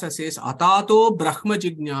Vyasa says Atato Brahma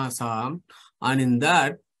Jignasa, and in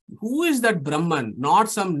that, who is that Brahman?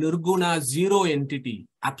 Not some Nirguna zero entity.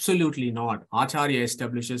 Absolutely not. Acharya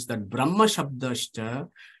establishes that Brahma Shabdashta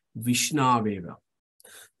Vishnaveva.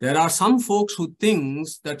 There are some folks who think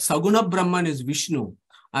that Saguna Brahman is Vishnu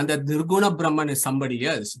and that Nirguna Brahman is somebody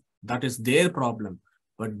else. That is their problem.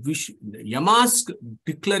 But Yama's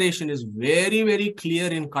declaration is very, very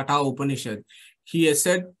clear in Kata Upanishad. He has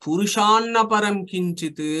said, Purushanna param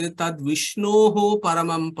kinchit tad Vishnoho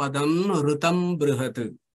paramam padam ritam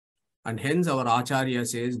brihat. And hence our Acharya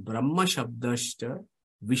says, Brahma Shabdashta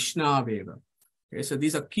Vishnaveva. Okay, so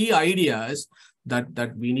these are key ideas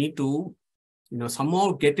that we need to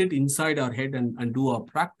somehow get it inside our head and do our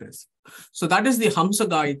practice. So that is the Hamsa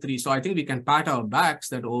Gayatri. So I think we can pat our backs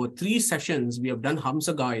that over 3 sessions, we have done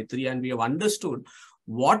Hamsa Gayatri and we have understood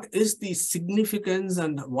what is the significance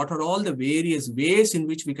and what are all the various ways in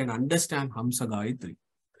which we can understand Hamsa Gayatri.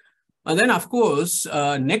 And then, of course,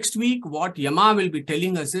 next week, what Yama will be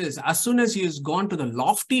telling us is, as soon as he has gone to the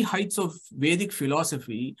lofty heights of Vedic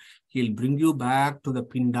philosophy, he'll bring you back to the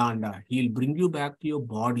Pindanda. He'll bring you back to your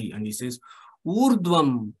body. And he says,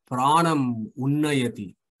 Urdvam pranam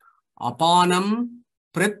unnayati, apanam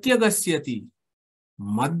pratyagasyati,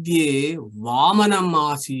 madhye vamanam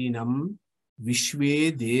asinam,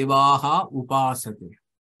 vishve devaha upasate.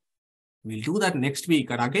 We'll do that next week.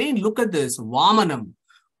 And again, look at this, Vamanam.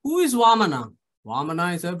 Who is Vamana?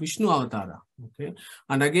 Vamana is a Vishnu avatara. Okay.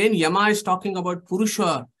 And again, Yama is talking about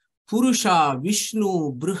Purusha,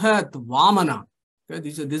 Vishnu, Brihat, Vamana. Okay.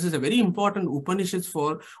 This is a very important Upanishad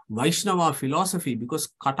for Vaishnava philosophy, because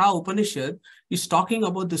Kata Upanishad is talking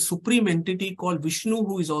about the supreme entity called Vishnu,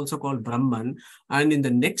 who is also called Brahman. And in the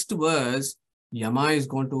next verse, Yama is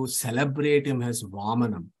going to celebrate him as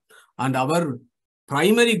Vamanam. And our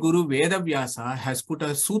primary Guru Veda Vyasa has put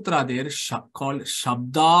a sutra there called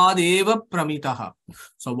Shabdadeva Pramitaha.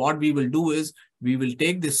 So what we will do is, we will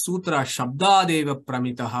take this sutra Shabdadeva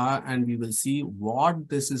Pramitaha and we will see what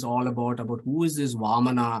this is all about who is this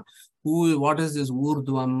Vamana, what is this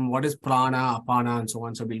Urdhvam, what is Prana, Apana, and so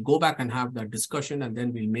on. So we'll go back and have that discussion and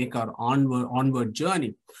then we'll make our onward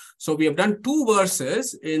journey. So we have done 2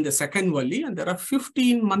 verses in the second Valli and there are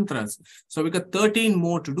 15 mantras. So we got 13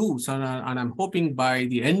 more to do. So, and I'm hoping by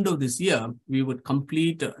the end of this year, we would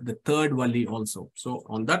complete the 3rd Valli also. So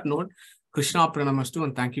on that note, Krishna Pranamastu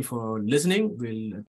and thank you for listening. We'll